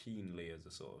keenly as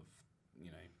a sort of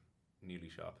newly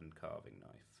sharpened carving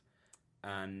knife,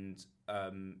 and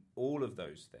all of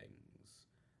those things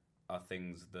are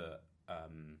things that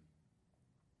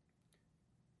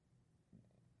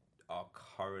our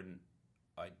current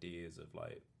ideas of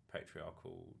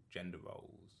patriarchal gender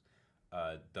roles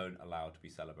don't allow to be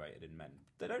celebrated in men.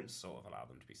 They don't sort of allow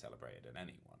them to be celebrated in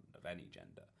anyone of any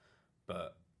gender,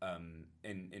 but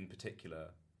in particular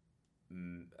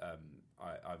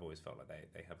I've always felt like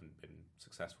they haven't been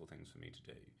successful things for me to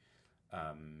do.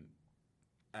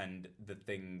 And the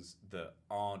things that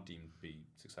are deemed to be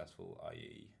successful,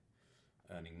 i.e.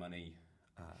 earning money,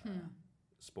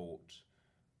 sport,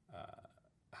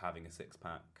 having a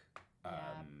six-pack,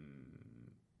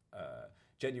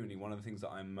 genuinely one of the things that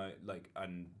I'm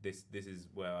and this is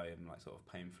where I am like sort of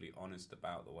painfully honest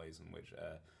about the ways in which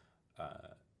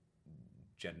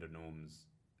gender norms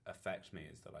affect me,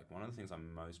 is that like one of the things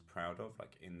I'm most proud of,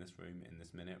 like in this room, in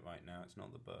this minute right now, it's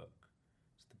not the book,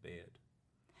 it's the beard.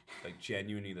 Like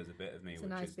genuinely there's a bit of me It's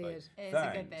which a nice is beard. like, It is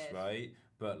thanks, a good beard. right?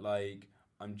 But like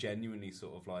I'm genuinely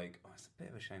sort of like, oh, it's a bit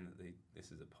of a shame that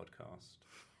this is a podcast.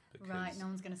 Right, no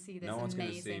one's going to see this no one's going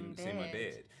to amazing see my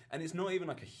beard. And it's not even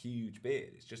like a huge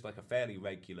beard. It's just like a fairly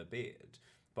regular beard.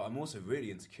 But I'm also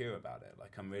really insecure about it.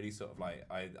 Like I'm really sort of like,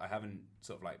 I haven't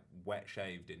sort of like wet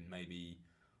shaved in maybe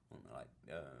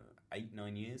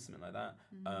 8-9 years, something like that.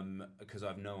 Because I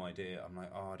have no idea. I'm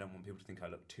like, oh, I don't want people to think I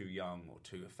look too young or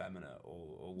too effeminate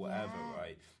or whatever,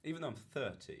 right? Even though I'm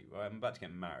 30, right? I'm about to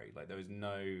get married. Like there is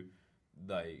no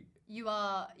like. You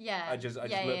are, yeah. I just look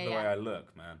the way I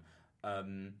look, man.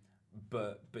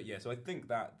 But yeah, so I think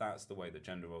that's the way that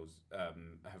gender roles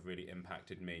have really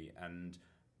impacted me, and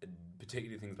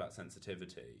particularly things about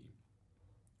sensitivity.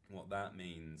 What that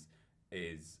means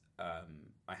is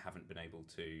I haven't been able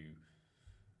to.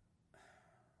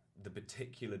 The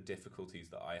particular difficulties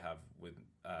that I have with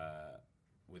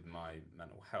my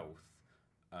mental health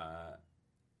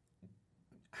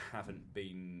haven't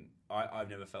been. I've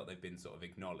never felt they've been sort of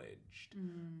acknowledged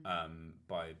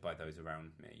by those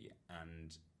around me,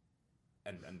 and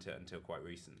until quite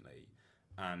recently.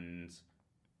 And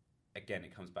again,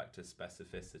 it comes back to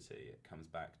specificity. It comes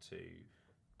back to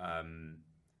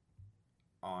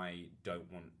I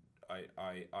don't want.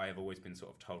 I have always been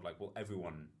sort of told like, well, every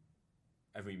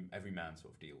man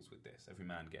sort of deals with this. Every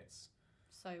man gets.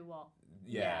 So what?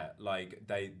 Yeah, like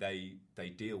they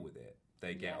deal with it.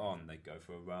 They get Yeah. on. They go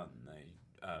for a run. They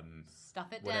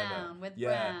Stuff it whatever. down with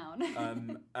Yeah.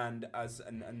 brown.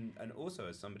 And also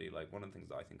as somebody, like one of the things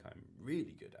that I think I'm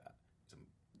really good at is I'm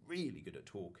really good at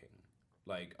talking.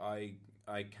 Like I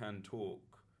can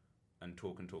talk and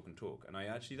talk and talk and talk, and I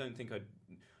actually don't think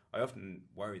I often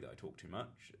worry that I talk too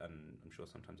much, and I'm sure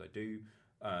sometimes I do.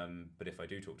 But if I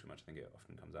do talk too much, I think it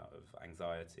often comes out of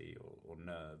anxiety or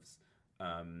nerves.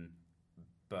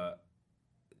 But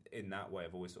in that way,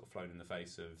 I've always sort of flown in the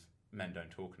face of men don't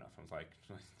talk enough. I was like,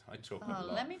 I talk a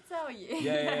lot. Let me tell you.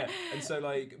 Yeah. And so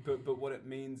like, but what it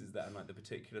means is that in like the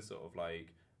particular sort of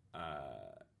like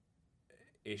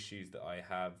issues that I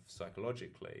have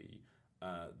psychologically,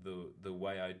 the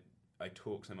way I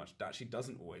talk so much actually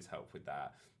doesn't always help with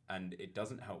that. And it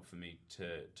doesn't help for me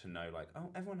to know like, oh,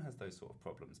 everyone has those sort of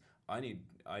problems. I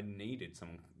needed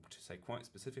someone to say quite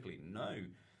specifically, no,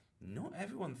 not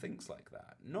everyone thinks like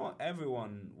that. Not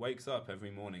everyone wakes up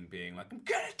every morning being like, I'm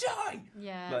gonna die.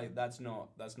 Yeah. Like that's not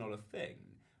a thing.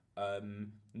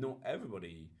 Not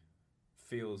everybody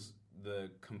feels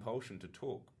the compulsion to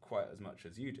talk quite as much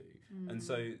as you do. And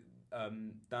so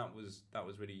that was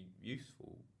really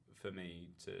useful for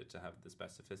me to have the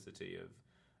specificity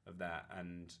of that,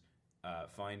 and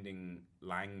finding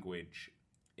language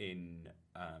in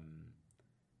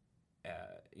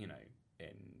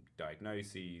in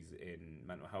diagnoses, in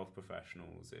mental health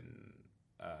professionals, in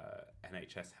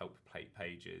NHS help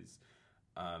pages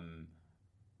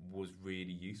was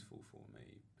really useful for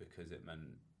me, because it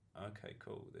meant, okay,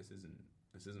 cool, this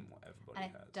isn't what everybody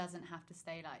And has. it doesn't have to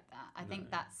stay like that. I think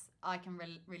I can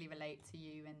really relate to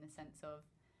you in the sense of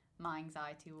my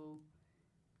anxiety will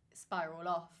spiral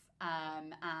off.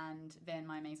 And Vin,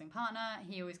 my amazing partner,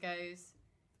 he always goes,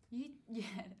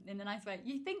 in a nice way,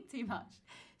 you think too much.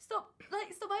 Stop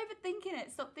overthinking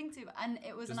it. Stop thinking too much. And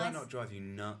it was Does nice. that not drive you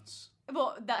nuts?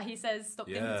 What, that he says, stop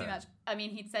thinking Yeah. too much. I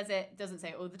mean, he says it, doesn't say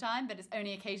it all the time, but it's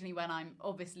only occasionally when I'm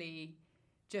obviously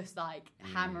just like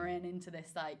hammering into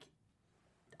this, like,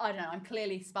 I don't know, I'm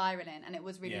clearly spiraling. And it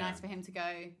was really nice for him to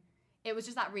go, it was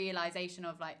just that realization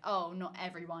of like, oh, not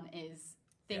everyone is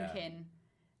thinking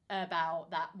about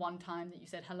that one time that you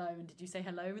said hello, and did you say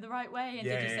hello the right way, and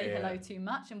did you say hello too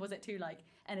much, and was it too like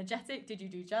energetic, did you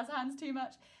do jazz hands too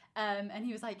much, and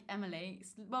he was like, Emily,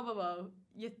 whoa,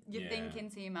 you're thinking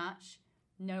too much,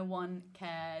 no one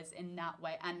cares in that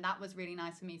way. And that was really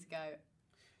nice for me to go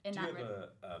in. Do that you ever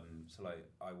so like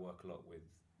I work a lot with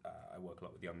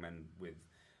young men with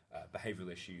behavioural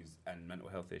issues and mental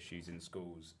health issues in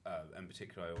schools, and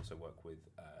particularly I also work with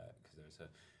because there's a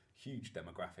huge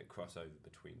demographic crossover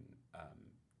between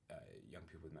young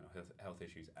people with mental health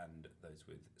issues and those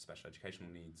with special educational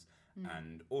needs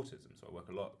and autism. So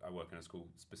I work in a school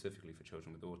specifically for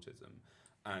children with autism.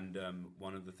 And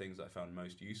one of the things I found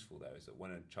most useful there is that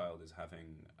when a child is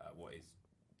having what is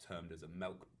termed as a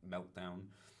meltdown,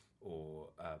 or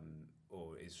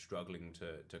is struggling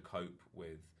to cope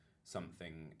with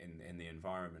something in the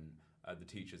environment, the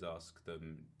teachers ask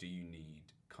them, do you need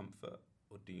comfort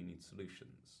or do you need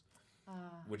solutions?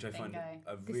 Which I find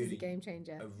This is a game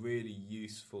changer. a really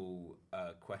useful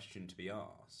question to be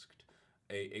asked.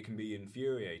 It can be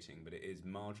infuriating, but it is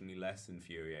marginally less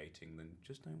infuriating than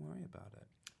just don't worry about it.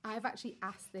 I've actually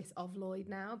asked this of Lloyd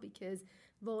now, because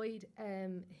Lloyd,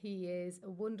 he is a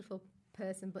wonderful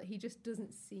person, but he just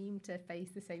doesn't seem to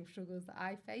face the same struggles that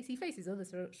I face. He faces other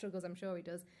struggles, I'm sure he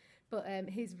does, but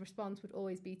his response would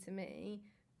always be to me,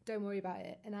 don't worry about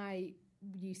it. And I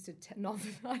used to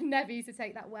I never used to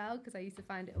take that well, because I used to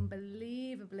find it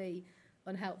unbelievably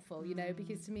unhelpful, you know,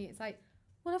 because to me it's like,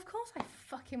 well, of course I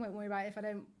fucking won't worry about it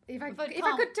if I could turn it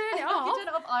off. If you turn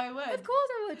it off, I would. Of course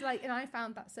I would. And I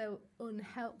found that so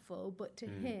unhelpful. But to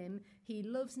him, he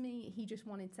loves me. He just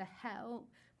wanted to help.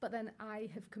 But then I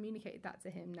have communicated that to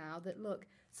him now, that look,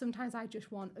 sometimes I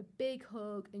just want a big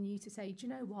hug and you to say, do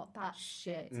you know what? That's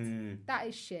shit. That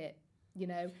is shit. You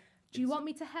know. Do you want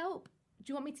me to help?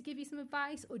 Do you want me to give you some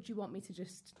advice, or do you want me to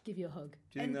just give you a hug?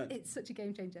 It's such a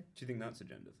game changer. Do you think that's a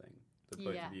gender thing? That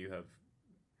both of you have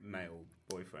male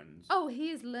boyfriends? Oh, he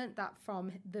has learnt that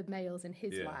from the males in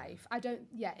his life.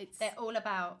 They're all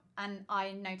about, and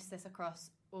I notice this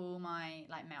across all my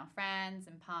male friends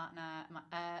and partner,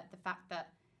 the fact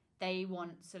that they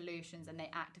want solutions and they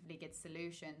actively give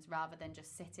solutions rather than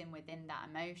just sitting within that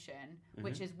emotion,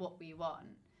 which is what we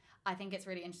want. I think it's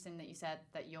really interesting that you said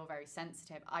that you're very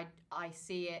sensitive. I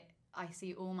see it. I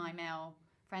see all my male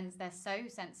friends, they're so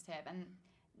sensitive, and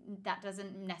that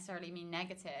doesn't necessarily mean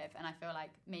negative. And I feel like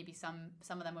maybe some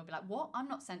of them will be like, what? I'm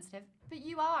not sensitive. But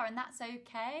you are, and that's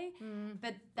okay.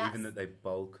 But that's... Even that they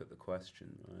bulk at the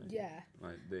question, right? Yeah.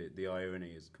 Like the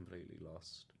irony is completely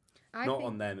lost. Not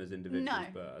on them as individuals,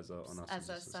 but on us as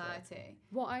a society.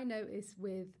 What I notice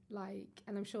with,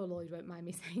 and I'm sure Lloyd won't mind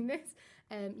me saying this,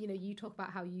 you talk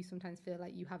about how you sometimes feel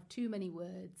like you have too many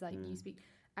words, you speak.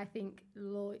 I think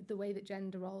Lloyd, the way that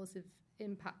gender roles have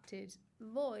impacted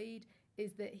Lloyd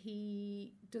is that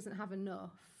he doesn't have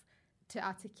enough to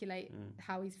articulate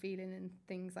how he's feeling and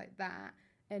things like that.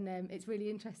 And it's really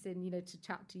interesting, to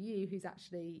chat to you, who's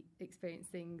actually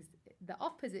experienced things the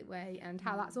opposite way, and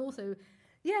how that's also...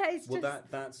 Yeah, it's just... Well,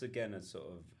 that's again a sort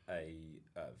of a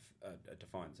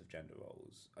defiance of gender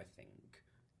roles, I think.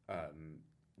 I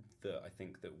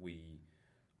think that we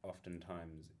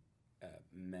oftentimes,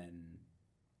 men,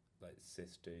 like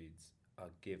cis dudes,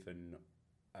 are given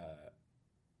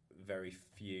very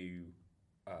few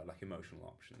emotional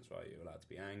options, right? You're allowed to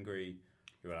be angry,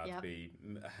 you're allowed to be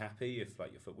happy if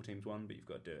your football team's won, but you've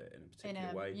got to do it in a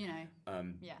particular way.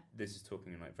 This is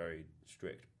talking in very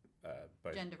strict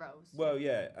both gender roles. Well,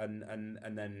 yeah,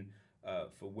 and then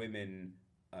for women,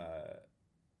 I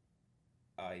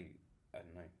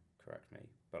don't know, correct me,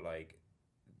 but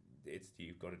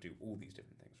you've got to do all these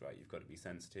different things, right? You've got to be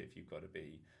sensitive, you've got to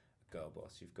be a girl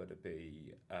boss, you've got to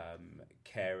be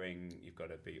caring, you've got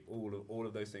to be all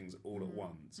of those things all at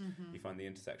once. You find the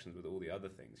intersections with all the other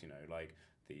things, like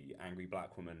the angry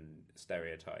black woman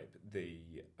stereotype,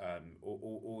 the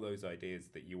all those ideas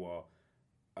that you are.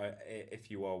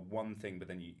 If you are one thing, but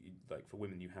then you for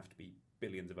women, you have to be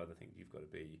billions of other things. You've got to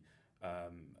be a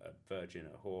virgin,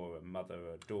 a whore, a mother,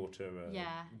 a daughter, a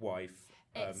wife.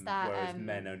 Whereas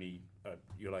men only,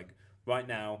 you're right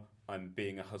now I'm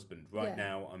being a husband. Right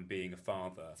now I'm being a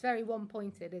father. It's very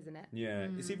one-pointed, isn't it? Yeah,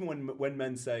 it's even when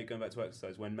men say, going back to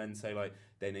exercise, when men say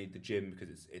they need the gym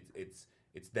because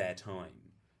it's their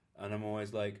time, and I'm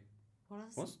always like,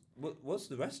 what's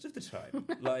the rest of the time?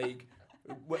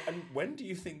 And when do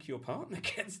you think your partner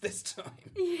gets this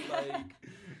time?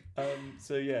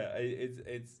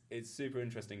 It's super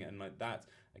interesting, and that's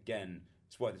again,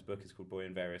 it's why this book is called Boy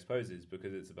in Various Poses,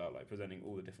 because it's about presenting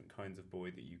all the different kinds of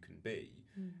boy that you can be.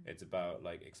 It's about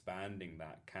expanding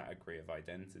that category of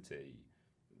identity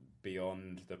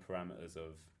beyond the parameters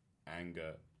of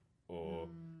anger or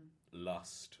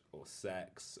lust or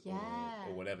sex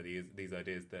or whatever these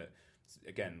ideas that.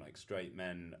 Again, straight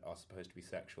men are supposed to be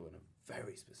sexual in a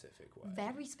very specific way.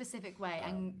 Very specific way.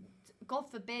 And God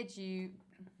forbid you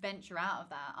venture out of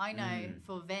that. I know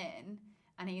for Vin,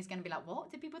 and he's going to be like,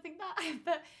 what? Did people think that?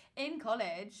 But in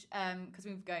college, because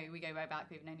we go way back,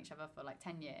 we've known each other for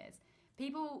 10 years,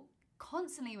 people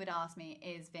constantly would ask me,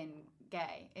 is Vin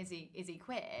gay? Is he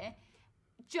queer?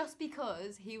 Just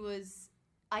because he was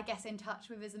I guess, in touch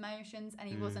with his emotions, and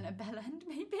he wasn't a bellend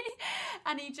maybe,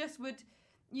 and he just would,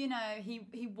 you know,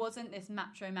 he wasn't this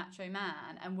macho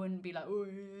man, and wouldn't be like,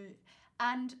 "Ooh,"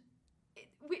 and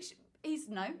which he's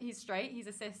straight, he's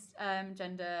a cis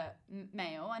gender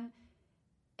male, and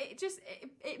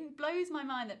it blows my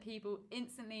mind that people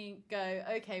instantly go,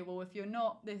 okay, well, if you're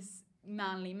not this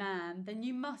manly man, then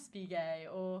you must be gay,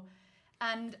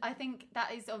 and I think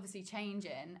that is obviously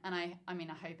changing, and I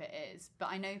mean, I hope it is, but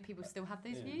I know people still have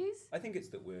those views. I think it's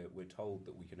that we're told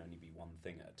that we can only be one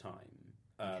thing at a time.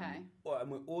 Okay. Well, and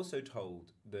we're also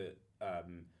told that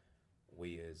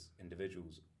we as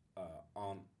individuals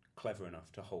aren't clever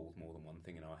enough to hold more than one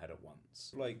thing in our head at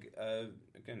once. Like,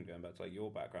 again, going back to like your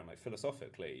background, like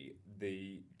philosophically,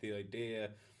 the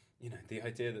idea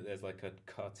that there's like a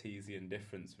Cartesian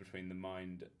difference between the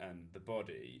mind and the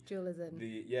body. Dualism.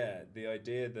 The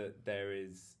idea that there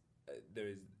is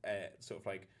sort of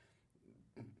like,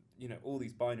 you know, all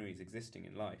these binaries existing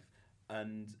in life,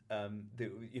 and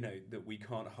that we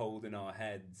can't hold in our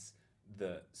heads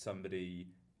that somebody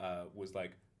was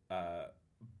like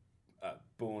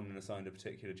born and assigned a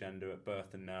particular gender at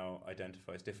birth and now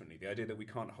identifies differently. The idea that we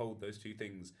can't hold those two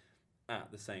things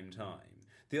at the same time.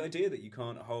 The idea that you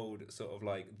can't hold sort of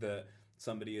like that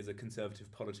somebody is a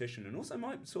conservative politician and also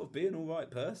might sort of be an all right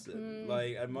person,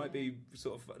 like, and might be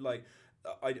sort of like,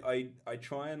 I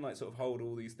try and like sort of hold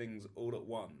all these things all at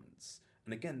once.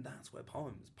 And again, that's where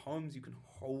poems, you can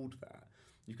hold that.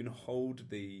 You can hold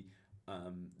the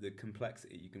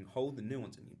complexity, you can hold the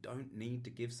nuance, and you don't need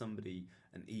to give somebody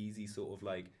an easy sort of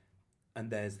like, and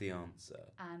there's the answer.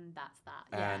 And that's that.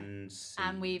 Yeah.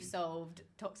 And we've solved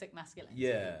toxic masculinity.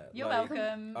 Yeah. You're like,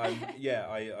 welcome. I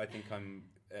think I'm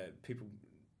people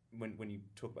when you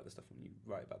talk about this stuff, when you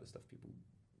write about this stuff, people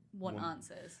want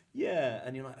answers. Yeah,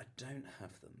 and you're like, I don't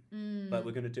have them. Like,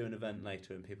 we're going to do an event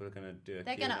later, and people are going to do a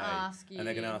They're Q&A, going to ask you. and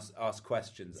they're going to ask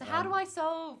questions. So how do I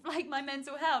solve like my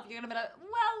mental health? You're going to be like,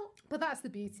 well. But that's the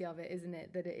beauty of it, isn't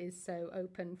it? That it is so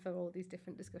open for all these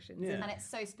different discussions. Yeah. And it's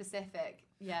so specific.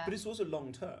 Yeah. But it's also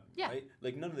long term, Yeah. right?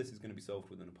 Like, none of this is going to be solved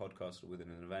within a podcast or within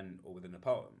an event or within a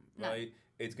poem, right?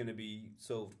 No. It's going to be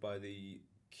solved by the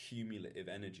cumulative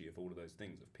energy of all of those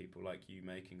things, of people like you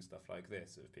making stuff like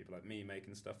this, of people like me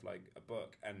making stuff like a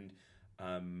book, and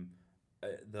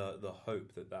the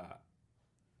hope that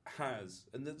has.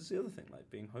 And there's the other thing, like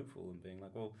being hopeful and being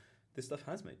like, well, this stuff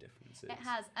has made differences. It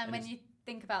has. And when you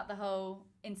think about the whole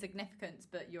insignificance,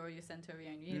 but you're your centre of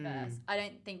your own universe, I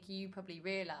don't think you probably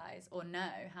realise or know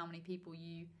how many people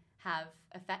you have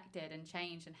affected and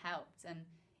changed and helped. And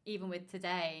even with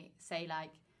today, say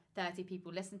like 30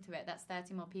 people listen to it, that's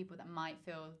 30 more people that might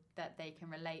feel that they can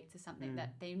relate to something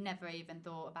that they never even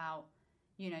thought about.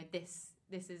 You know, this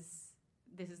is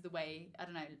the way, I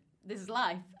don't know, this is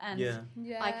life, and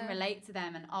I can relate to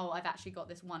them, and I've actually got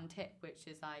this one tip which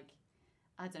is like,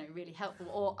 I don't know, really helpful,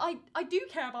 or I do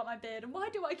care about my beard, and why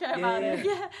do I care about it?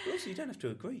 Yeah. But also, you don't have to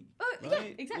agree. Oh, right? Yeah,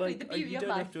 exactly. Like, the beauty of life. You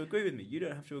don't have to agree with me. You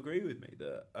don't have to agree with me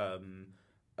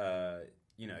that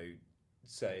you know,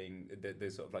 saying that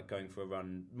there's sort of like going for a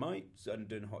run and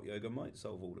doing hot yoga might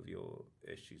solve all of your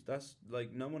issues. That's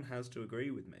like, no one has to agree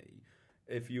with me.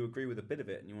 If you agree with a bit of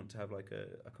it and you want to have like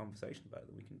a conversation about it,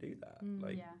 then we can do that.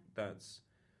 That's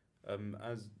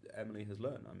as Emily has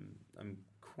learned, I'm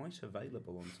quite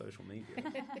available on social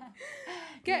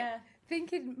media.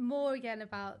 Thinking more again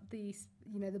about these,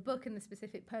 you know, the book and the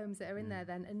specific poems that are in there,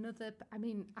 then another, I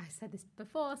mean, I said this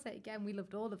before, I'll say it again, we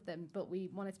loved all of them, but we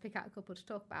wanted to pick out a couple to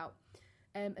talk about.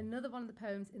 Another one of the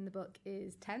poems in the book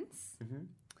is Tense,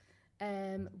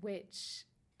 which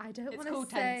I don't want to say... It's called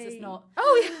Tense, it's not...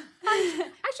 Oh, yeah.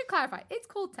 I should clarify. It's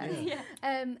called Tense. Yeah.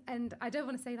 And I don't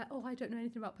want to say like, I don't know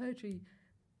anything about poetry,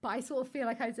 but I sort of feel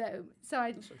like I don't.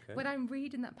 So when I'm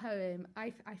reading that poem,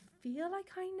 I feel like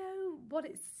I know what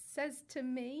it says to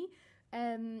me.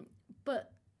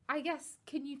 But I guess,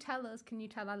 can you tell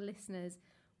our listeners,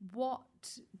 what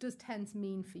does Tense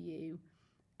mean for you?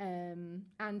 And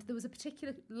there was a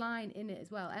particular line in it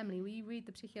as well. Emily, will you read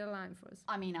the particular line for us?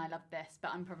 I mean, I love this,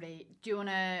 but do you want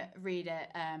to read it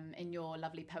in your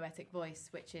lovely poetic voice,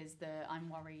 which is I'm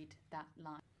worried, that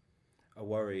line? I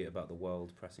worry about the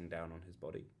world pressing down on his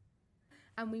body.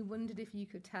 And we wondered if you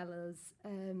could tell us,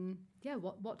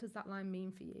 what does that line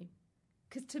mean for you?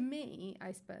 Because to me,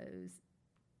 I suppose,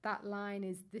 that line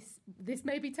is this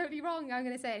may be totally wrong, I'm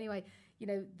going to say it anyway. You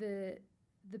know, the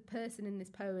person in this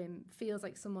poem feels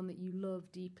like someone that you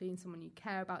love deeply and someone you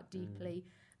care about deeply,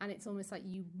 and it's almost like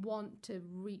you want to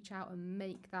reach out and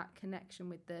make that connection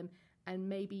with them and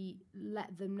maybe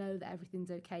let them know that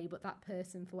everything's okay, but that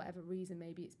person, for whatever reason,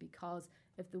 maybe it's because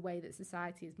of the way that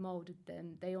society has moulded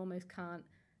them, they almost can't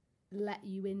let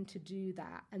you in to do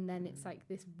that, and then it's like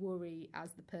this worry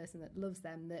as the person that loves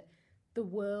them that the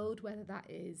world, whether that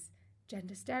is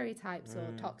gender stereotypes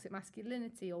or toxic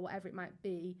masculinity or whatever it might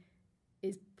be,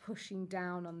 is pushing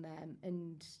down on them,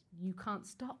 and you can't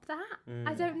stop that.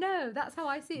 I don't know. That's how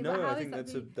I see it. No, but how I think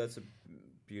is that that's a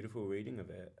beautiful reading of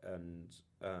it, and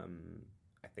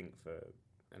I think for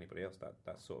anybody else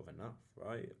that's sort of enough,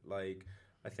 right? Like,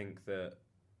 I think that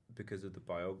because of the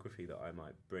biography that I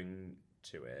might bring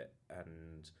to it,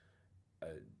 and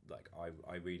like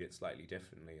I read it slightly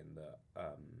differently in that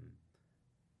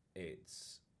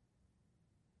it's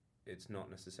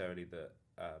not necessarily that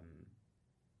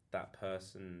that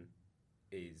person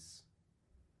is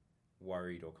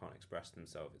worried or can't express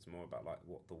themselves. It's more about like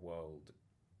what the world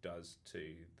does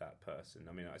to that person.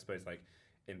 I mean, I suppose like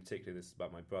in particular this is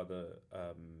about my brother.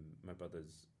 My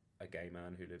brother's a gay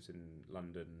man who lives in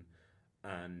London,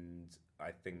 and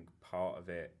I think part of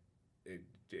it I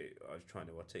was trying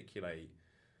to articulate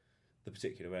the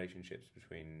particular relationships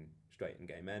between straight and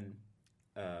gay men.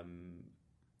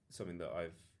 Something that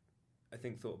I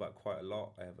think thought about quite a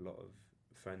lot. I have a lot of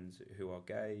friends who are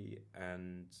gay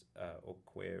and or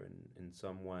queer in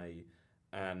some way,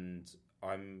 and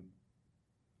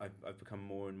I've become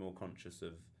more and more conscious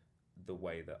of the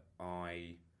way that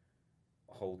I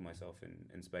hold myself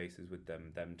in spaces with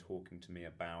them talking to me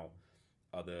about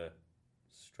other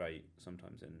straight,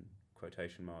 sometimes in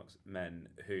quotation marks, men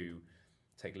who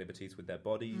take liberties with their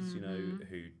bodies, you know,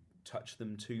 who touch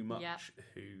them too much,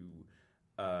 who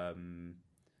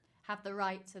have the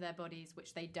right to their bodies,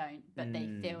 which they don't, but they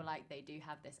feel like they do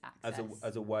have this access.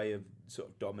 As a way of sort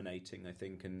of dominating, I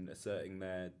think, and asserting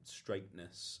their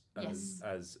straightness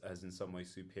as in some way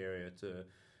superior to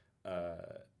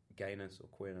gayness or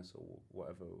queerness or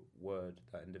whatever word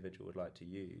that individual would like to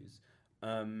use.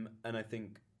 And I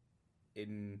think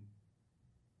in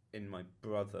my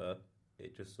brother,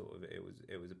 it just sort of it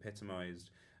was epitomised.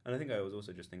 And I think I was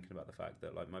also just thinking about the fact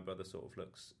that like my brother sort of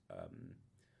looks.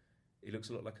 He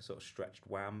looks a lot like a sort of stretched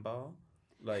wham bar.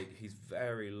 Like, he's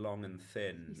very long and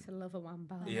thin. I used to love a wham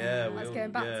bar. Yeah. That's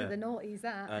going back to the noughties,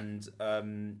 that. And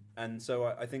so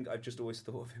I think I've just always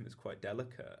thought of him as quite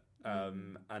delicate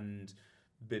and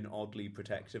been oddly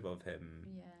protective of him.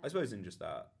 Yeah. I suppose in just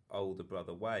that older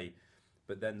brother way.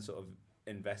 But then sort of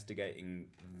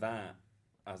investigating that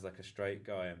as like a straight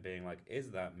guy and being like, is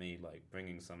that me like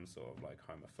bringing some sort of like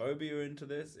homophobia into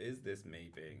this? Is this me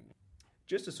being...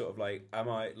 Just to sort of like, am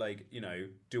I like, you know,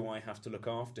 do I have to look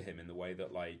after him in the way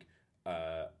that like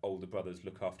older brothers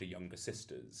look after younger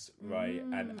sisters, right?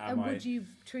 And would you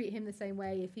treat him the same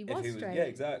way if he was straight? Yeah,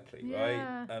 exactly,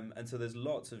 Yeah. right? And so there's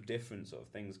lots of different sort of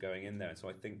things going in there. And so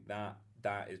I think that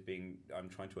is being, I'm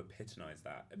trying to epitomise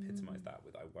that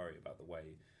with I worry about the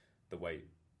weight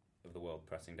of the world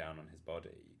pressing down on his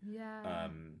body. Yeah.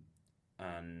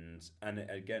 And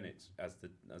again, it's as the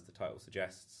title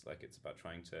suggests, like it's about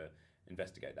trying to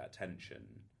investigate that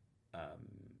tension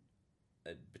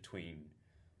between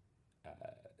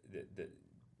there's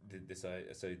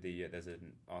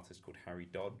an artist called Harry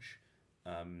Dodge.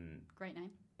 Great name.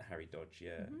 Harry Dodge,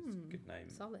 yeah, it's a good name.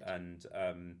 Solid. And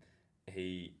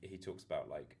he talks about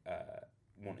like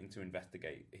wanting to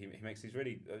investigate. He makes these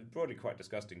really broadly quite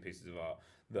disgusting pieces of art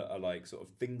that are like sort of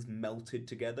things melted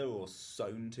together or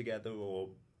sewn together or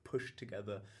pushed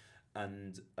together.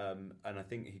 And I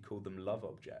think he called them love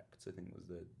objects, I think was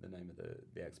the name of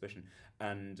the exhibition.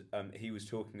 And he was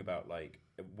talking about like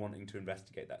wanting to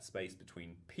investigate that space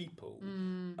between people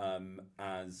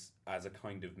as a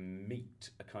kind of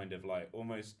meat, a kind of like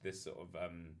almost this sort of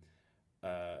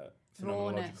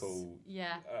phenomenological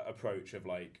approach of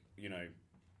like, you know,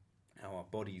 how our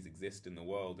bodies exist in the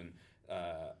world. And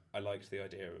I liked the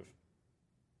idea of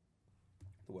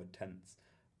the word tense.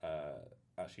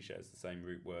 Actually shares the same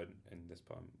root word in this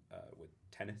poem with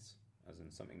tennis, as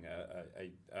in something a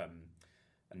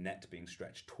net being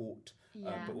stretched taut,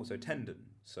 but also tendon.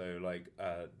 So like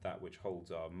that which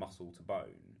holds our muscle to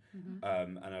bone.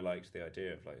 And I liked the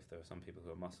idea of like if there are some people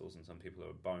who are muscles and some people who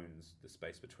are bones, the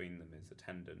space between them is a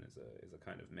tendon, is a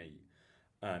kind of meat.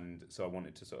 And so I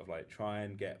wanted to sort of like try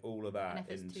and get all of that and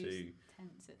if into too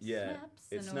tense, it snaps.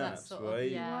 It and snaps, all that sort right?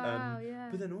 Of, yeah. Wow,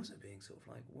 But then also being sort of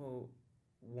like, well,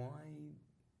 why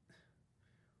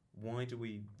do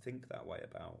we think that way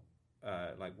about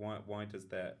like why does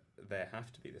there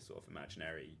have to be this sort of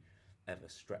imaginary ever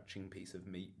stretching piece of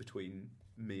meat between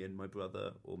me and my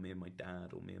brother or me and my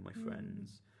dad or me and my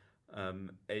friends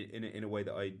in a way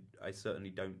that I certainly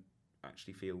don't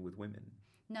actually feel with women.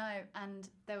 No, and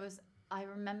I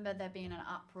remember there being an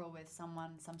uproar with some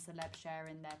celeb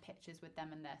sharing their pictures with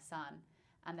them and their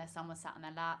son was sat on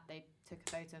their lap. They took a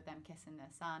photo of them kissing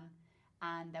their son.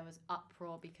 and there was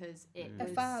uproar because it A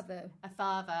was father. a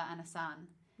father and a son.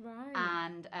 Right.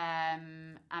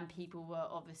 And people were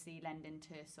obviously lending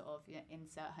to sort of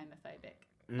insert homophobic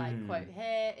like quote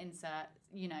here, insert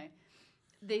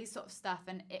these sort of stuff.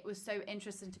 And it was so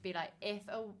interesting to be like, if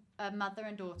a mother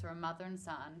and daughter, a mother and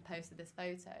son posted this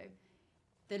photo,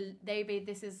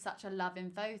 this is such a loving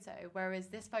photo, whereas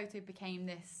this photo became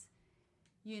this,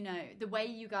 the way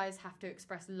you guys have to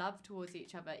express love towards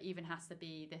each other even has to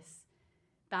be this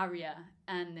barrier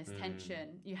and this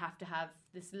tension. You have to have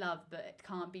this love, but it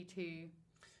can't be too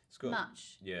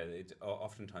much. Yeah, it's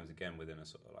oftentimes, again, within a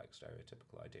sort of like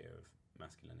stereotypical idea of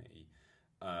masculinity,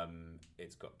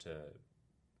 it's got to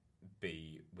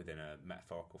be within a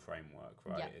metaphorical framework,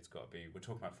 right? Yeah. It's got to be, we're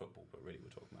talking about football, but really we're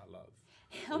talking about love.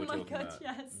 Oh we're my talking God, about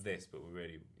yes. this, but we're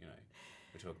really,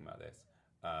 we're talking about this.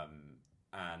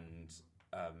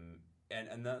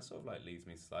 And that sort of like leads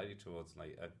me slightly towards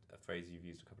like a phrase you've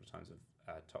used a couple of times of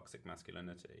toxic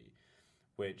masculinity,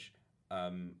 which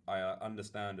I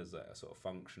understand as a sort of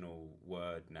functional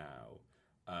word now,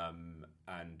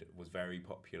 and was very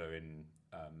popular in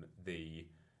the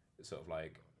sort of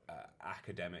like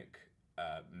academic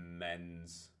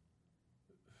men's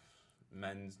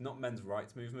not men's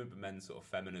rights movement, but men's sort of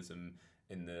feminism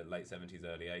in the late 70s,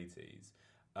 early 80s.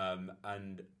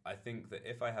 And I think that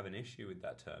if I have an issue with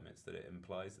that term, it's that it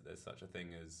implies that there's such a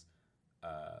thing as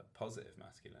positive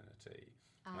masculinity.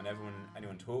 When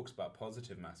anyone talks about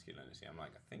positive masculinity, I'm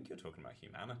like, I think you're talking about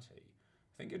humanity.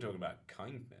 I think you're talking about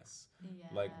kindness. Yeah.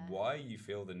 Like, why you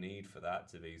feel the need for that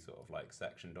to be sort of like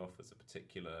sectioned off as a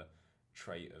particular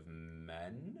trait of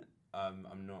men?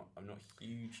 I'm not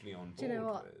hugely on board. Do you know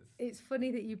what? With. It's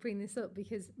funny that you bring this up,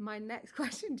 because my next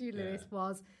question to you, Lewis,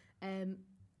 was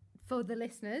for the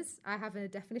listeners, I have a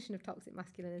definition of toxic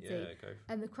masculinity. Yeah, go for it.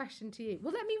 And the question to you,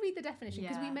 well, let me read the definition,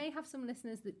 because we Yeah. may have some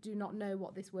listeners that do not know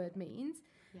what this word means.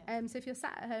 Yeah. So if you're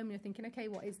sat at home and you're thinking, okay,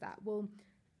 what is that? Well,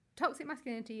 toxic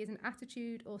masculinity is an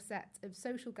attitude or set of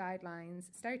social guidelines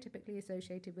stereotypically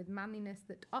associated with manliness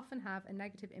that often have a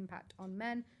negative impact on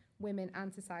men, women,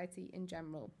 and society in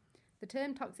general. The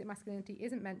term toxic masculinity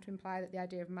isn't meant to imply that the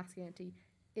idea of masculinity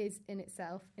is in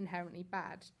itself inherently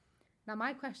bad. Now,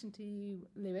 my question to you,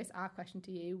 Lewis, our question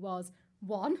to you was,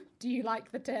 one, do you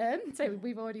like the term? So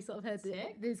we've already sort of heard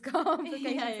these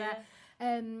complications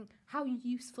there. How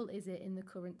useful is it in the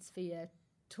current sphere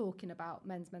talking about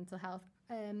men's mental health?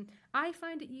 I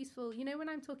find it useful, when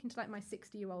I'm talking to like my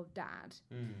 60-year-old dad,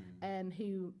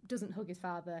 who doesn't hug his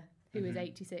father, who is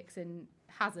 86 and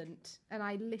hasn't, and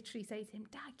I literally say to him,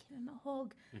 Dad, give him a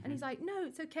hug. And he's like, no,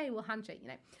 it's okay, we'll handshake,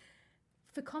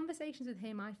 For conversations with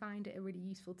him, I find it a really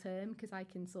useful term, because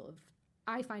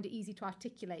I find it easy to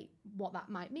articulate what that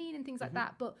might mean and things like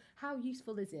that. But how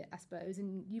useful is it, I suppose?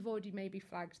 And you've already maybe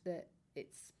flagged that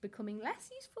it's becoming less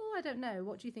useful. I don't know.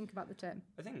 What do you think about the term?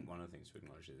 I think one of the things to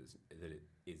acknowledge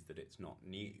is that it's not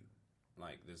new.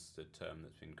 Like, this is a term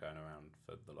that's been going around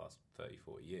for the last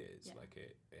 34 years. Yeah. Like,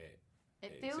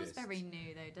 it feels exists. very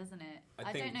new, though, doesn't it?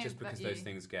 I think don't know just because about those you.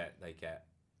 things get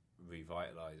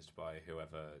revitalized by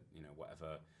whoever,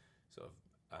 whatever sort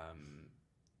of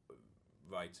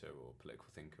writer or political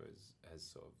thinker has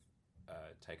sort of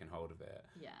taken hold of it.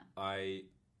 Yeah.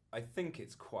 I think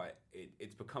it's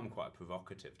become quite a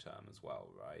provocative term as well,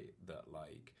 right? That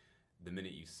like the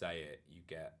minute you say it, you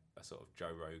get a sort of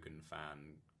Joe Rogan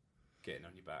fan getting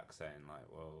on your back saying like,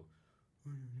 well,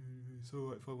 it's all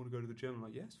right if I want to go to the gym. I'm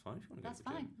like, yes, fine if you want to go to the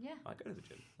gym. That's fine, yeah. I go to the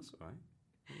gym. That's all right.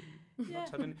 Yeah. Not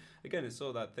telling, again, it's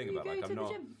sort of that thing You about go like to the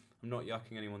gym. I'm not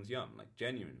yucking anyone's yum. Like,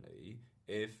 genuinely,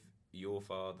 if your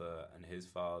father and his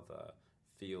father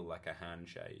feel like a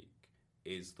handshake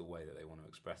is the way that they want to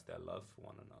express their love for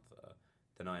one another,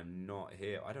 then I am not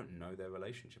here. I don't know their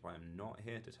relationship. I am not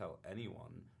here to tell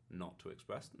anyone not to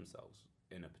express themselves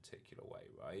in a particular way,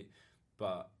 right?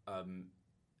 But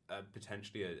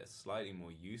potentially a slightly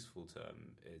more useful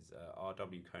term is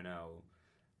R.W. Cornell,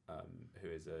 who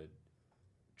is a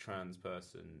trans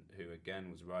person who again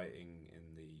was writing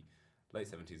in the late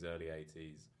 70s, early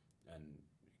 80s, and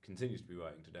continues to be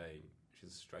writing today.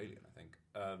 She's Australian, I think,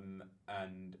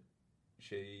 and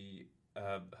she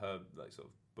her like sort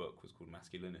of book was called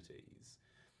Masculinities,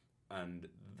 and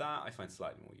that I find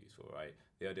slightly more useful, right?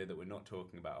 The idea that we're not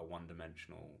talking about a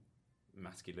one-dimensional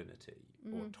masculinity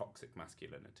or toxic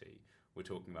masculinity. we're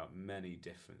talking about many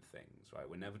different things, right?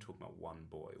 We're never talking about one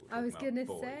boy. We're I was talking going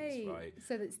about to boys, say, right?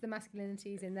 so that's the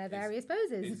masculinities in their various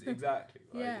poses. Exactly,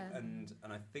 right? Yeah. And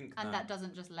I think And that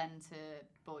doesn't just lend to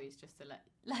boys, just to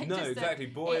like no, just exactly.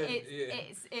 Boys,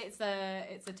 it's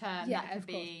a term Yeah, that could of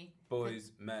course. be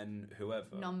boys, men,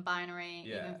 whoever. non-binary,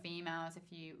 Yeah. even females, if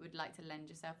you would like to lend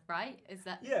yourself, right? Is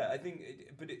that Yeah, I think,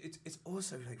 it's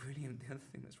also like really, the other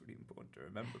thing that's really important to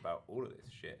remember about all of this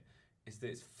shit is that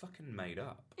it's fucking made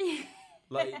up.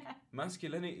 Like,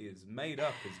 masculinity is made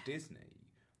up as Disney,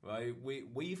 right?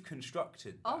 We've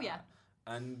constructed that. Oh, yeah.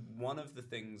 And one of the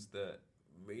things that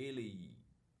really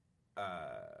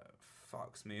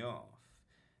fucks me off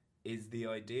is the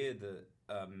idea that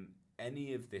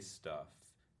any of this stuff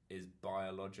is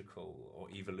biological or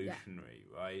evolutionary,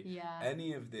 right? Yeah.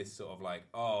 Any of this sort of like,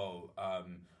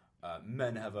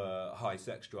 men have a high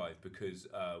sex drive because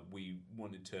we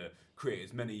wanted to create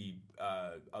as many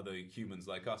other humans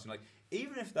like us. And like,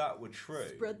 even if that were true,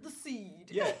 Spread the seed.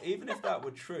 yeah, even if that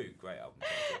were true, great album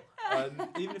title.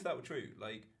 Even if that were true,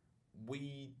 like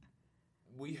we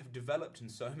have developed in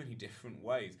so many different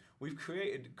ways. We've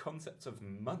created concepts of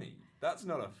money. That's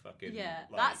not a fucking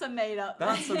that's a made up.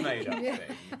 That's a made up Yeah.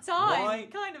 thing. Time,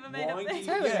 kind of a made up why thing.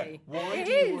 do you, Totally. why It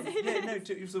do you is. want,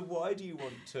 yeah, no, so why do you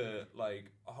want to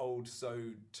like hold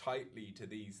so tightly to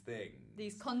these things?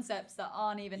 These concepts that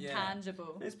aren't even Yeah.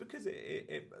 tangible. It's because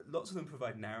it lots of them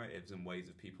provide narratives and ways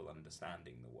of people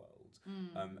understanding the world.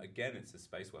 Again, it's a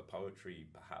space where poetry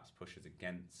perhaps pushes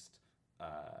against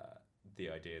the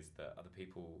ideas that other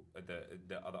people,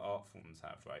 that other art forms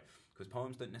have, right? Because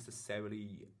poems don't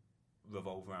necessarily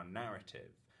revolve around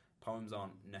narrative. Poems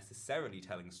aren't necessarily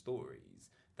telling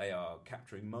stories. They are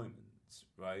capturing moments,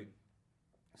 right?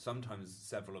 Sometimes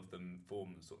several of them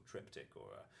form a sort of triptych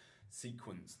or a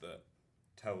sequence that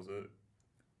tells a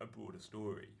broader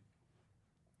story.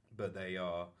 But they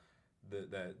are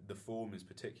the form is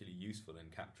particularly useful in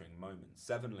capturing moments.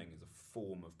 Sevenling is a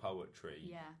form of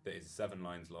poetry that is 7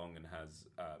 lines long and has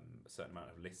a certain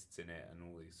amount of lists in it and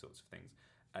all these sorts of things.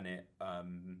 And it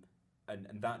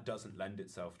and that doesn't lend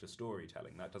itself to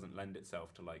storytelling. That doesn't lend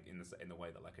itself to like in the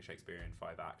way that like a Shakespearean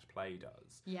 5-act play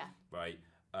does. Yeah. Right.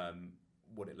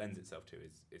 What it lends itself to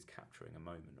is capturing a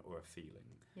moment or a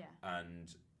feeling. Yeah.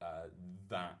 And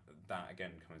that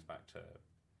again comes back to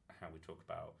how we talk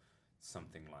about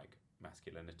something like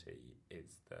masculinity,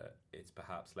 is that it's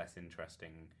perhaps less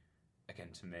interesting, again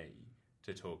to me,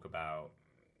 to talk about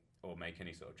or make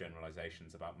any sort of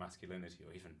generalizations about masculinity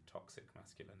or even toxic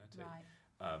masculinity. Right.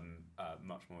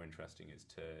 Much more interesting is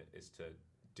to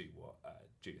do what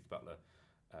Judith Butler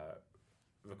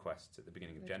requests at the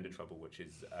beginning of Gender Trouble, which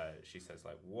is she says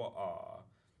like, what are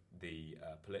the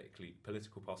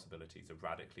political possibilities of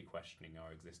radically questioning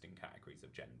our existing categories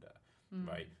of gender,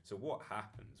 right? So what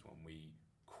happens when we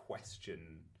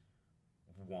question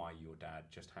why your dad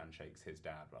just handshakes his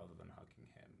dad rather than hugging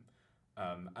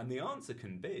him? And the answer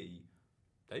can be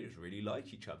they just really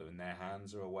like each other and their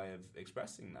hands are a way of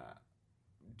expressing that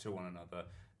to one another.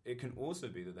 It can also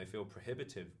be that they feel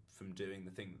prohibitive from doing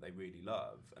the thing that they really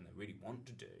love and they really want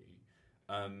to do.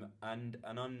 And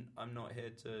I'm not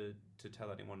here to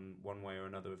tell anyone one way or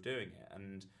another of doing it.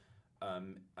 And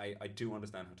I do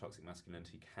understand how toxic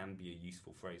masculinity can be a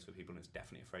useful phrase for people, and it's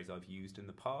definitely a phrase I've used in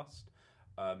the past.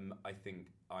 I think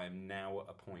I am now at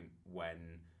a point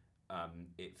when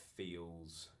it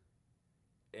feels,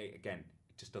 it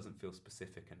just doesn't feel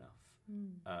specific enough.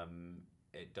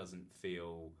 It doesn't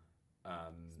feel...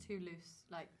 it's too loose,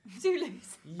 like too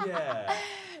loose. Yeah.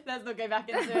 Let's not go back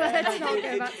into it. Let's not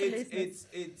go back to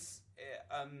looseness.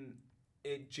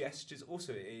 It gestures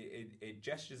also. It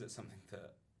gestures at something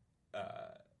that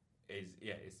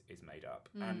is made up,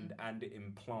 and it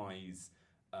implies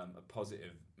a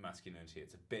positive masculinity.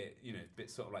 It's a bit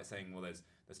sort of like saying, well, there's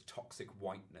toxic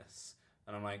whiteness,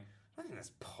 and I'm like, I think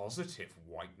that's positive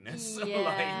whiteness. Yeah,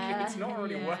 like, it's not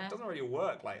really yeah. work. It doesn't really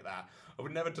work like that. I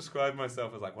would never describe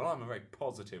myself as like, well, I'm a very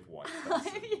positive white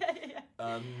person. yeah.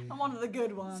 I'm one of the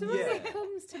good ones. So when it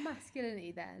comes to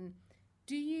masculinity then,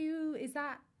 is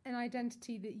that an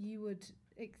identity that you would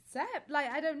accept? Like,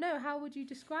 I don't know, how would you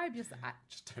describe yourself?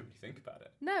 Just don't really think about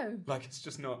it. No. Like, it's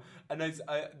just not... And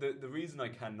the reason I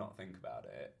cannot think about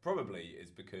it probably is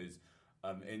because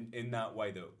in that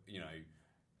way that,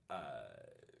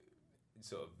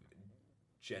 sort of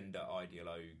gender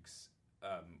ideologues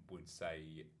would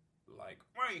say, like,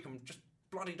 well, you can just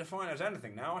bloody define as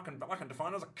anything now. I can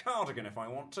define as a cardigan if I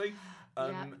want to.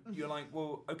 You're like,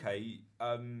 well, okay.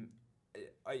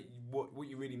 What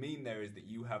you really mean there is that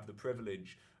you have the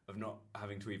privilege of not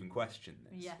having to even question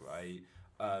this, Yes. right?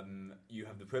 you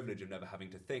have the privilege of never having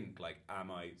to think like, am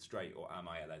I straight or am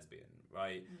I a lesbian,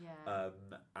 right? Yeah.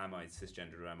 Am I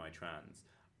cisgender or am I trans?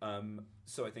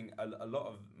 So I think a lot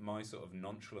of my sort of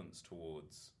nonchalance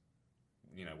towards,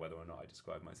 you know, whether or not I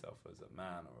describe myself as a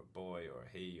man or a boy or a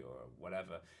he or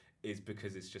whatever, is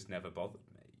because it's just never bothered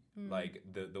me. Like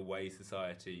the way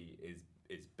society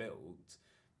is built,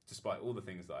 despite all the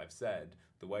things that I've said,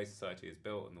 the way society is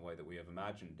built and the way that we have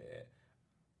imagined it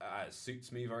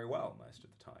suits me very well most of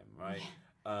the time, right?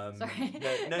 Yeah. Sorry.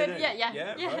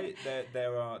 Yeah, right.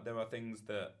 There are things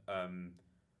that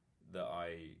that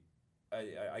I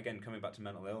again, coming back to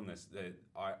mental illness,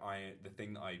 the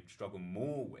thing that I struggle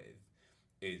more with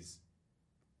is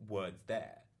words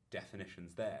there,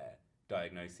 definitions there,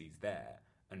 diagnoses there,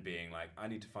 and being like, I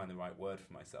need to find the right word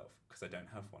for myself because I don't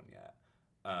have one yet.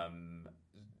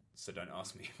 So don't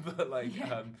ask me. But like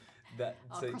that.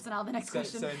 I'll cross it out the next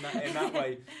question. So in that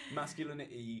way,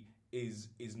 masculinity is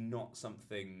not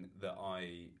something that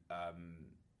I.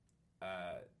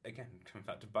 Again, coming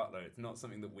back to Butler, it's not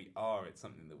something that we are, it's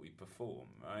something that we perform,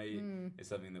 right? It's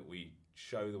something that we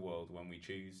show the world when we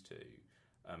choose to.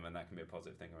 And that can be a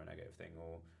positive thing or a negative thing,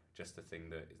 or just a thing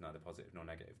that is neither positive nor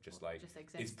negative, just like just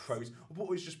exists.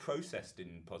 What is just processed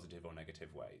in positive or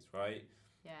negative ways, right?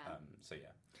 Yeah. So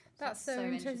yeah. That's so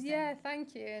interesting. Yeah,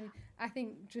 thank you. And I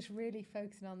think just really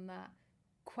focusing on that,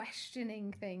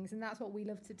 questioning things, and that's what we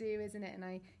love to do, isn't it? And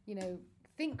I,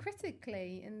 think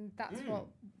critically, and that's what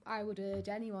I would urge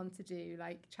anyone to do,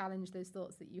 like challenge those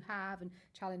thoughts that you have and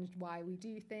challenge why we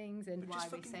do things and why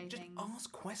we say just things.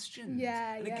 ask questions.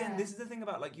 Yeah, and again, this is the thing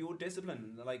about like your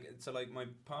discipline. Like, so like my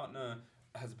partner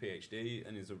has a PhD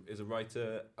and is a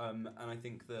writer, and I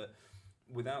think that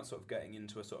without sort of getting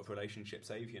into a sort of relationship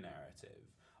savior narrative,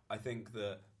 I think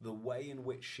that the way in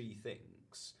which she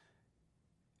thinks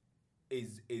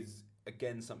is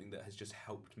again something that has just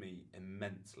helped me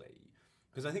immensely.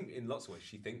 Because I think in lots of ways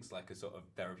she thinks like a sort of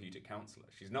therapeutic counsellor.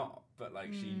 She's not, but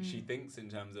like she thinks in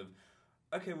terms of,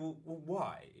 okay, well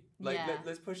why? Like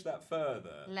let's push that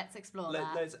further. Let's explore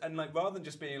that. And like rather than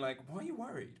just being like, why are you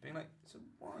worried? Being like, so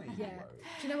why are you worried?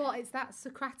 Do you know what? It's that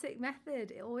Socratic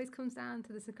method. It always comes down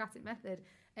to the Socratic method.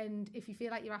 And if you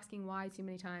feel like you're asking why too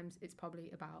many times, it's probably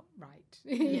about right.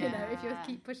 If you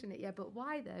keep pushing it, but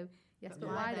why though? Yes, but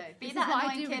why though? This is what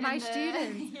I do with my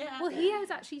students. Well, he was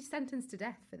actually sentenced to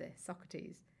death for this,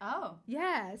 Socrates. Oh.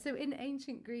 Yeah, so in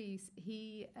ancient Greece,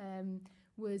 he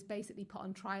was basically put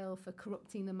on trial for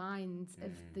corrupting the minds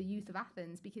of the youth of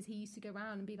Athens, because he used to go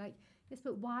around and be like, yes,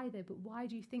 but why though? But why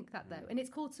do you think that though? And it's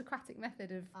called Socratic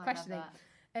method of questioning.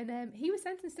 And he was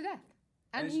sentenced to death.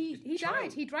 And he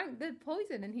died. He drank the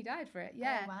poison and he died for it.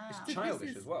 Yeah. Oh, wow. It's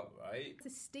childish as well, right? It's a